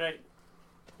that. Right.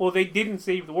 Well, they didn't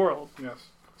save the world. Yes.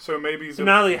 So maybe. So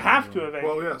now they have to avenge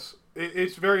Well, it. yes.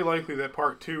 It's very likely that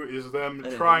part 2 is them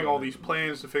didn't trying know all that. these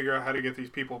plans to figure out how to get these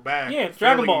people back. Yeah, it's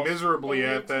Dragon failing Balls. miserably They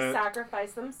need at to that.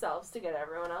 sacrifice themselves to get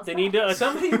everyone else. They back. need to...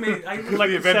 Somebody made. I like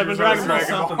the the seven Avengers Dragon are Balls. Dragon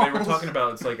something they were Balls. talking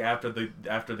about. It's like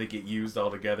after they get used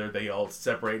all together, they all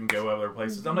separate and go other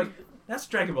places. I'm like, that's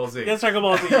Dragon Ball Z. That's Dragon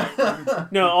Ball Z.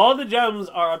 No, all the gems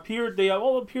they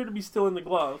all appear to be still in the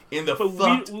glove. In the But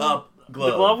fucked up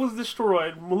glove. The glove was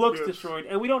destroyed, looks Yes. destroyed,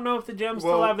 and we don't know if the gems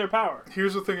still Well- have their power.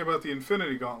 Here's the thing about the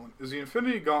Infinity Gauntlet: is the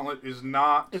Infinity Gauntlet is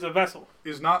not It's a vessel.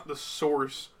 the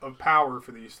source of power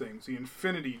for these things. The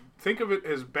Infinity, think of it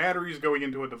as batteries going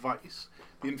into a device.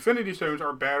 The Infinity Stones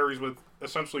are batteries with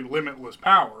essentially limitless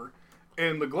power,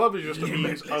 And the glove is just a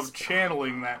means of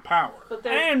channeling that power. But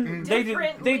they're And they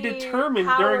differently determined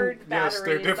powered during- Yes,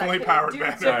 they're batteries definitely that can powered do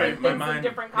batteries. different My things in mind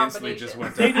different instantly just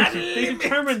went combinations. to They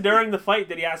determined during the fight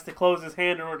that he has to close his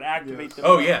hand in order to activate Yes. the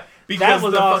Oh glove. yeah, because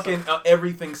was the awesome. fucking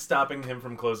everything stopping him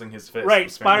from closing his fist. Right,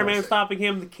 was Spider-Man fantastic. stopping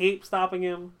him, the cape stopping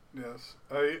him. Yes.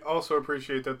 I also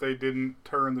appreciate that they didn't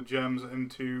turn the gems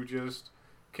into just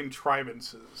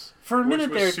contrivances. For a Which minute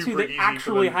was there, super too, they easy for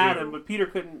actually them to had do. him, but Peter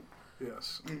couldn't.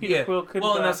 Yes. Peter Yeah. Quill couldn't.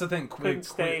 Well, and that's the thing. couldn't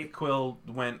stay. Quill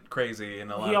went crazy,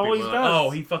 and a lot He of people always are like, does. "Oh,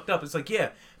 he fucked up." It's like, yeah,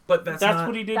 but that's not.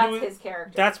 what he did. That's to his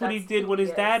character. That's what he did who when his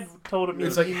is. dad told him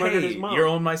It's he like, murdered his hey, mom. you're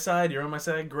on my side. You're on my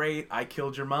side. Great. I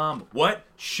killed your mom. What?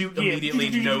 Shoot Yeah. immediately.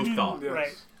 No thought. Yes.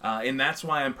 Right. And that's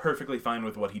why I'm perfectly fine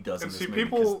with what he does And in this see, movie,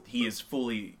 people- because he is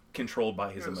fully controlled by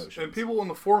his Yes. emotions. And people in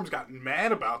the forums got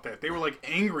mad about that. They were like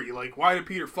angry, like, why did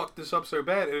Peter fuck this up so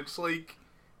bad? And it's like,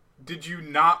 did you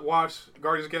not watch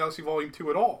Guardians of the Galaxy Volume 2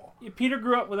 at all? Peter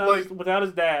grew up without Like, without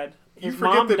his dad. You His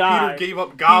forget mom that died. Peter gave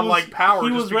up godlike power he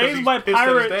just was because raised he's by pissed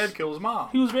pirates. that his dad killed his mom.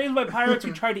 He was raised by pirates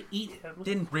who tried to eat him.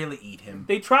 Didn't really eat him.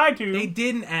 They tried to. They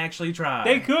didn't actually try.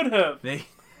 They could have. They.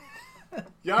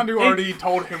 Yondu already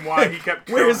told him why he kept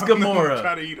Where's killing him and Gamora?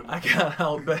 trying to eat him. I got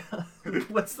held back.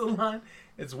 What's the line?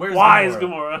 It's where's Why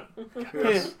Gamora? is Gamora?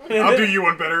 Yes. I'll do you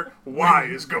one better. Why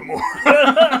is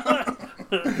Gamora?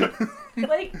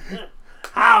 Like,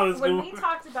 How is when we Gamora?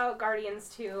 talked about Guardians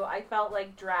 2, I felt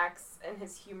like Drax and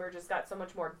his humor just got so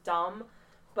much more dumb.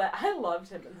 But I loved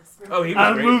him in this movie. Oh, he was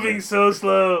I'm great. moving so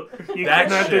slow. You That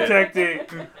cannot shit. detect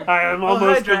it. I am Well,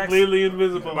 almost hi, Drax. completely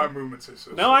invisible. My movements are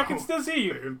so No, I slow. can still see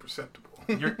you. They're imperceptible.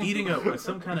 You're eating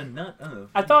some kind of nut. Oh.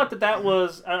 I thought that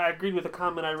was. I agreed with a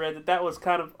comment I read that was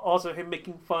kind of also him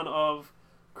making fun of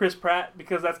Chris Pratt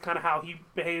because that's kind of how he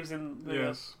behaves in the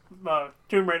Yes.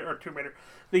 Tomb Raider,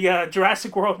 the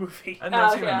Jurassic World movie. I've never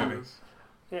seen yeah. that movie.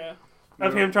 Yeah,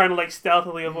 of No. him trying to like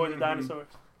stealthily avoid the Mhm. dinosaurs.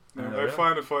 No, Oh, I really?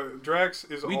 find it fun. Drax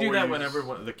is We always... do that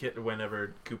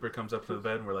whenever Cooper comes up to the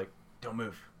bed and we're like, don't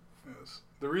move. Yes.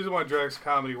 The reason why Drax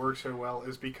comedy works so well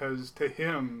is because to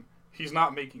him, he's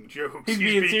not making jokes. He's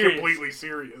being serious. completely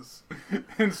serious.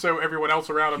 And so everyone else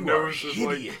around him knows is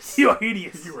like, You are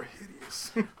hideous. you are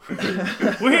hideous.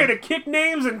 We're here to kick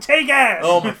names and take ass.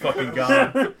 Oh my fucking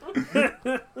god.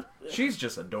 She's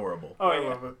just adorable. Oh I yeah.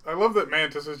 love it. I love that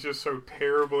Mantis is just so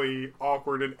terribly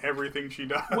awkward in everything she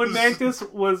does. When Mantis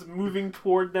was moving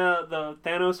toward the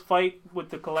Thanos fight with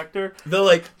the Collector, The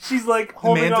like, she's like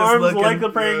holding Mantis arms looking- like the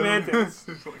praying Yeah. mantis.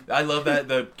 She's like- I love that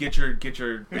the get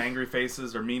your angry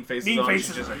faces or mean faces Mean on.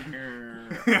 faces. She's just like,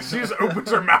 yeah, she just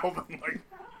opens her mouth and like,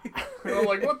 I'm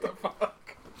like, what the fuck?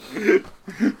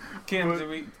 Kim, did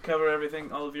we cover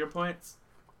everything? All of your points?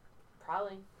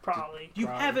 Probably. Probably. You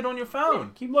Probably. have it on your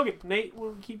phone. Keep looking, Nate.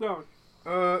 We'll keep going.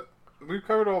 We've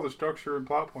covered all the structure and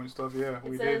plot point stuff. Yeah,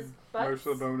 we says did butts, most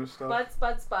of the bonus stuff.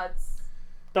 Butts.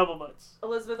 Double butts.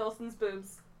 Elizabeth Olsen's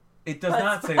boobs. It does But-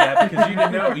 not say that because you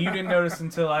didn't know. You didn't notice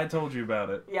until I told you about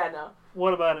it. Yeah, no.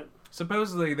 What about it?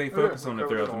 Supposedly they yeah, focus we on it covered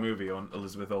throughout it the all. movie on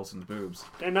Elizabeth Olsen's boobs.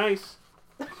 They're nice.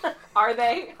 Are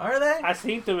they? Are they? I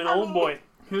seen them in Old Boy.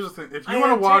 Here's the thing: if I you want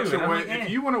have to watch too, and I'm a like, eh. if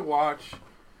you want to watch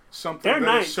something They're that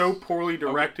nice. is so poorly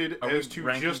directed are we as to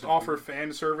ranking just the- offer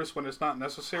fan service when it's not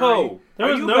necessary, Oh, There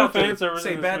are was you no about fan to service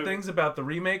say in this bad movie. things about the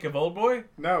remake of Old Boy?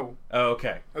 no. Oh,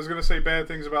 okay. I was gonna say bad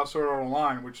things about Sword Art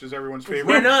Online, which is everyone's favorite.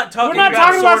 We're not talking We're not about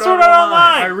talking about Sword Art I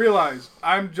Online. realize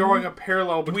I'm drawing a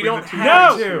parallel between don't the two.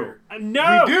 have movies to. here.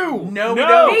 No. We do. No, we No.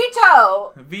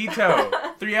 don't. Veto!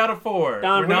 Veto. 3 out of 4.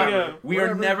 Down We're we not. go. We are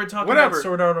Whatever. never talking Whatever. about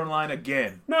Sword Art Online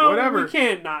again. No, Whatever. we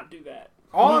can't not do that.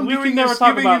 All I'm We can doing never is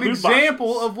talk giving about an loot boxes.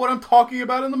 example of what I'm talking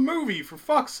about in the movie. For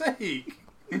fuck's sake.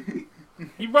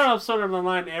 You brought up Sword Art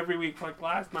Online every week for like the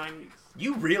last 9 weeks.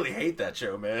 You really hate that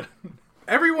show, man.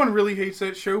 Everyone really hates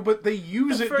that show, but they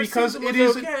use The it first because season it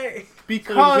was is okay. It's an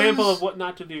because example of what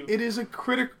not to do. it is a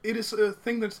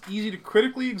thing that's easy to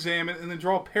critically examine and then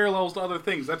draw parallels to other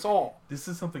things. That's all. This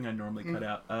is something I normally cut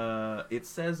out. It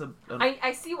says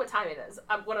I see what time it is.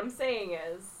 What I'm saying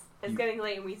is, it's You- getting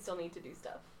late and we still need to do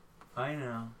stuff. I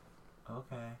know.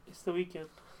 Okay. It's the weekend.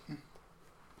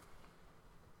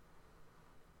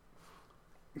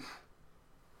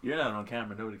 You're not on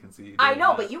camera. Nobody can see you. I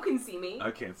know, but you can see me.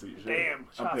 I can't see you. Damn, I'm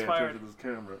shots paying fired. attention to this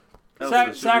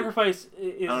camera. Sacrifice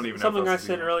is don't even know something if I else is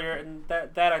said even- earlier, and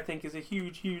that I think is a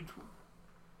huge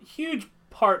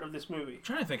part of this movie. I'm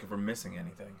trying to think if we're missing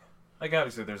anything. Like,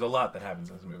 obviously, there's a lot that happens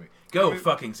in this movie. Go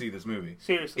fucking see this movie.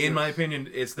 Seriously. In my opinion,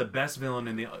 it's the best villain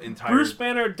in the entire... Bruce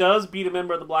Banner does beat a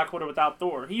member of the Black Widow without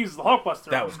Thor. He uses the Hulkbuster,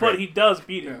 That was but great. he does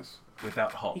beat him. Yes.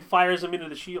 Without Hulk. He fires him into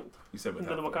the shield, You said into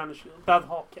without the Hulk. Wakanda shield. Without the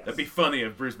Hulk, yes. That'd be funny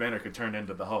if Bruce Banner could turn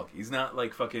into the Hulk. He's not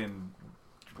like fucking...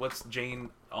 What's Jane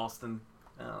Austen?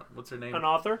 What's her name? An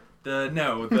author?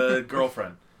 The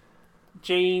girlfriend.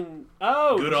 Jane.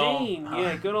 Oh, Good old- Jane.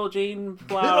 Yeah, good old Jane Good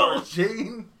Flowers. old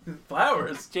Jane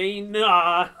Flowers. Jane.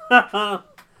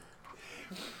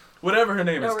 Whatever her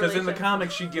name is, No because in the relation.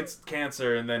 comics she gets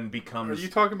cancer and then Are becomes you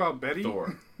talking about Betty?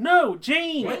 Thor. No,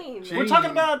 Jane. Jane. We're talking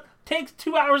about takes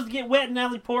 2 hours to get wet in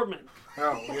Natalie Portman.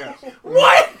 Oh, yes.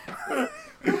 What?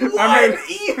 I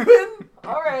even?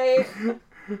 All right.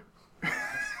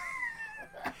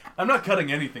 I'm not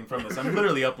cutting anything from this. I'm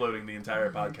literally uploading the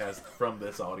entire podcast from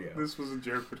this audio. This was a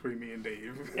joke between me and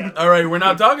Dave. All right, we're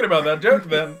not talking about that joke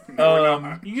then. No, we're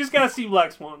not. You just gotta see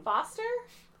Black Swan. Foster?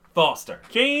 Foster.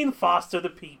 Jane Foster the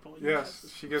people. Yes,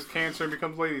 she gets cancer and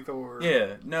becomes Lady Thor.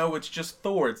 Yeah, no, it's just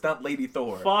Thor. It's not Lady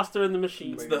Thor. Foster and the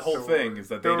Machine. It's the whole thing is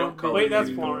that they don't call Wait, it that's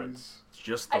Lady Florence. Thor. It's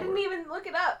just I Thor. didn't even look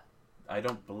it up. I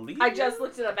don't believe I just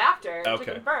looked it up after Okay.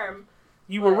 to confirm.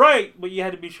 You were right, but you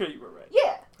had to be sure you were right.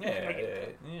 Yeah. Yeah.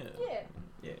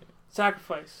 Yeah.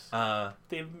 Sacrifice. Uh,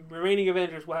 The remaining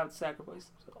Avengers will have to sacrifice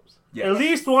themselves. yes. At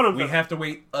least one of them. We have to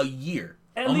wait a year.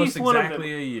 At Almost least one of them.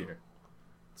 exactly a year.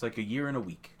 It's like a year and a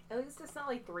week. At least it's not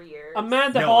like 3 years.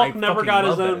 Amanda No, Hawke I never fucking got his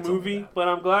love that own it's only movie, that. but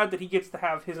I'm glad that he gets to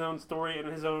have his own story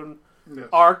and his own Yes.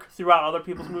 arc throughout other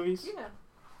people's movies. Yeah.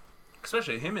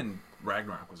 Especially him in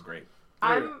Ragnarok was great.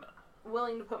 I'm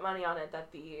willing to put money on it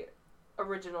that the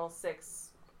original 6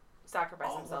 sacrifice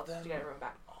All of themselves them? to get everyone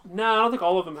back. No, I don't think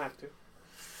all of them have to.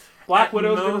 Black At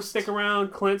Widow's gonna most- stick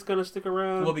around. Clint's gonna stick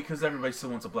around. Well, because everybody still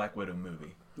wants a Black Widow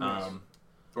movie. Yes.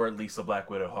 Or at least a Black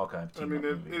Widow Hawkeye I team mean,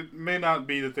 movie. it may not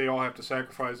be that they all have to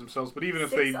sacrifice themselves, but even if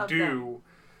 6 they of do, them.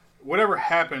 whatever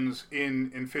happens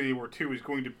in Infinity War 2 is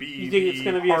going to be you think it's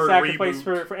gonna be a hard sacrifice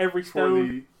reboot for every for stone?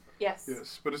 the Yes.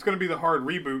 yes, but it's going to be the hard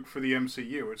reboot for the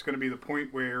MCU. It's going to be the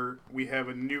point where we have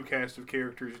a new cast of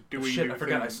characters doing Shit, new I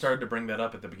forgot. I things. started to bring that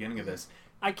up at the beginning of this.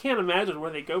 I can't imagine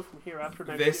where they go from here after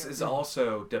next This year. is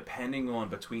also depending on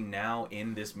between now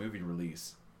and this movie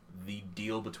release, the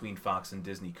deal between Fox and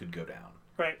Disney could go down.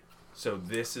 Right. So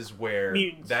this is where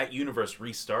Mutants. that universe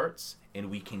restarts,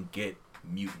 and we can get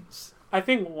mutants. I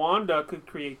think Wanda could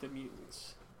create the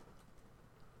mutants.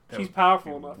 That She's would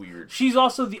powerful be enough. Weird. She's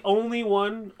also the only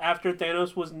one after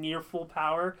Thanos was near full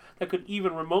power that could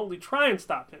even remotely try and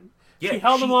stop him. Yeah, she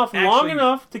held him off long actually-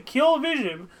 enough to kill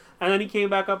Vision, and then he came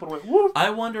back up and went, whoop. I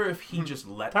wonder if he just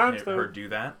let Time her stone. do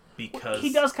that because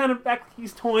He does kind of act like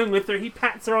he's toying with her. He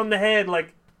pats her on the head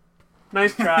like,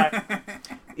 nice try.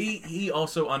 he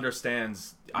also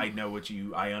understands. I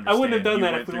understand. I wouldn't have done you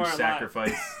that went if we through weren't live.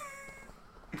 sacrifice.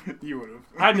 You would have.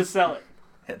 I had to sell it.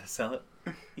 Had to sell it.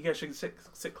 You guys should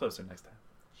sit closer next time.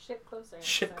 Shit closer.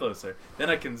 Shit So- closer. Then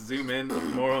I can zoom in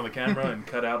more on the camera and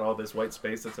cut out all this white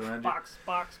space that's around you.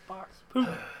 Box. Poop.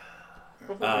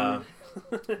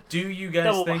 Do you guys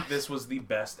Double think box. this was the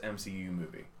best MCU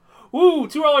movie? Woo,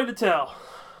 too early to tell.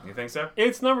 You think so?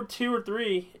 It's number 2 or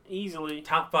 3, easily.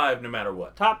 Top 5 no matter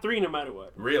what. Top 3 no matter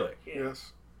what. Really? Yeah.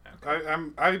 Yes.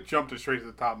 I jumped it straight to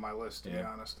the top of my list, to be Yeah.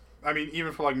 honest. I mean,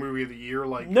 even for like movie of the year,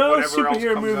 like No whatever else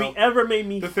superhero comes movie out. ever made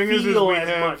me The thing feel we as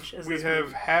have much as we this have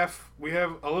movie. we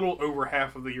have a little over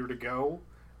half of the year to go,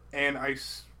 and I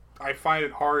find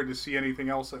it hard to see anything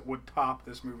else that would top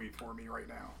this movie for me right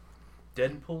now.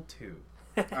 Deadpool 2.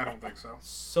 I don't think so.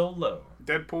 Solo.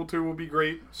 Deadpool 2 will be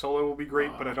great. Solo will be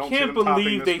great, but I don't see Can't them topping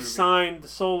believe this they movie. signed the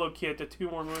Solo Kid to 2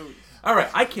 more movies.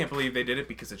 Alright, I can't believe they did it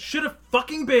because it should have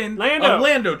fucking been Lando. a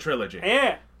Lando trilogy.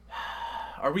 Yeah.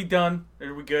 Are we done?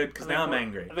 Are we good? Because I think now I'm we're-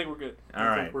 angry. I think we're good. I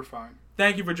Alright. think we're fine.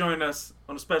 Thank you for joining us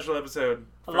on a special episode.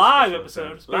 A First live special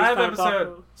episode. Space Live Time episode.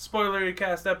 Taco. Spoilery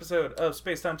cast episode of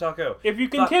Space Time Taco. If you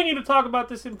continue to talk about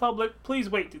this in public, please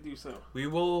wait to do so. We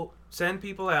will send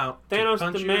people out Thanos to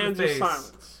punch demands you in your the face.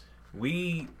 silence.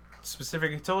 We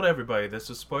specifically told everybody this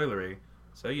was spoilery,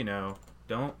 so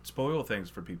don't spoil things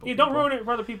for people. Yeah, don't ruin it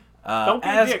for other people. Uh, Don't be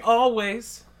a as dick.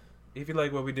 always, if you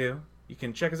like what we do, you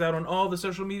can check us out on all the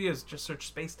social medias. Just search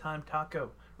Space Time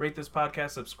Taco. Rate this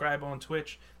podcast, subscribe on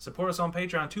Twitch, support us on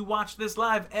Patreon to watch this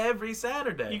live every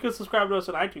Saturday. You can subscribe to us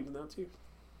on iTunes now too.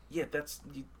 Yeah, that's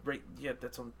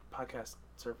that's on podcast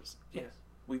service. Yeah, Yes.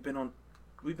 we've been on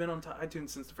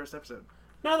iTunes since the first episode.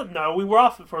 No, we were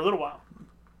off it for a little while.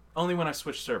 Only when I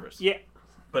switched servers. Yeah.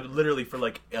 But literally for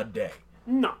like a day.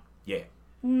 No. Yeah.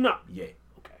 No. Yeah.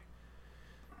 Okay.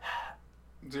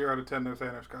 0 out of 10, no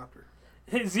Thanos copter.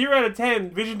 0 out of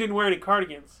 10. Vision didn't wear any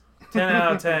cardigans. 10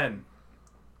 out of 10.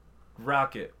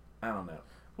 Rocket. I don't know.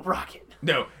 Rocket.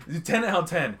 No, 10 out of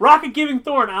 10. Rocket giving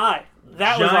Thor an eye.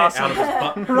 That was Giant awesome. out of his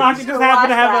butt. Rocket You just should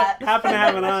happened watch that. to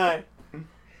have an eye.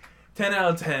 10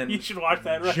 out of 10. You should watch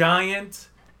that. Right? Giant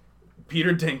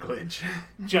Peter Dinklage.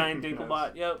 Giant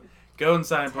Dinklebot. Yep. Go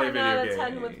inside and play 10 video out of games.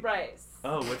 10 with rice.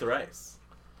 Oh, with the rice.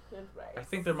 With rice. I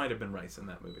think there might have been rice in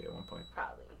that movie at one point.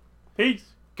 Probably. Peace.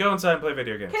 Go inside and play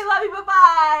video games. Okay, love you. Bye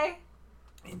bye.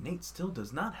 And Nate still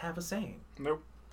does not have a saying. Nope.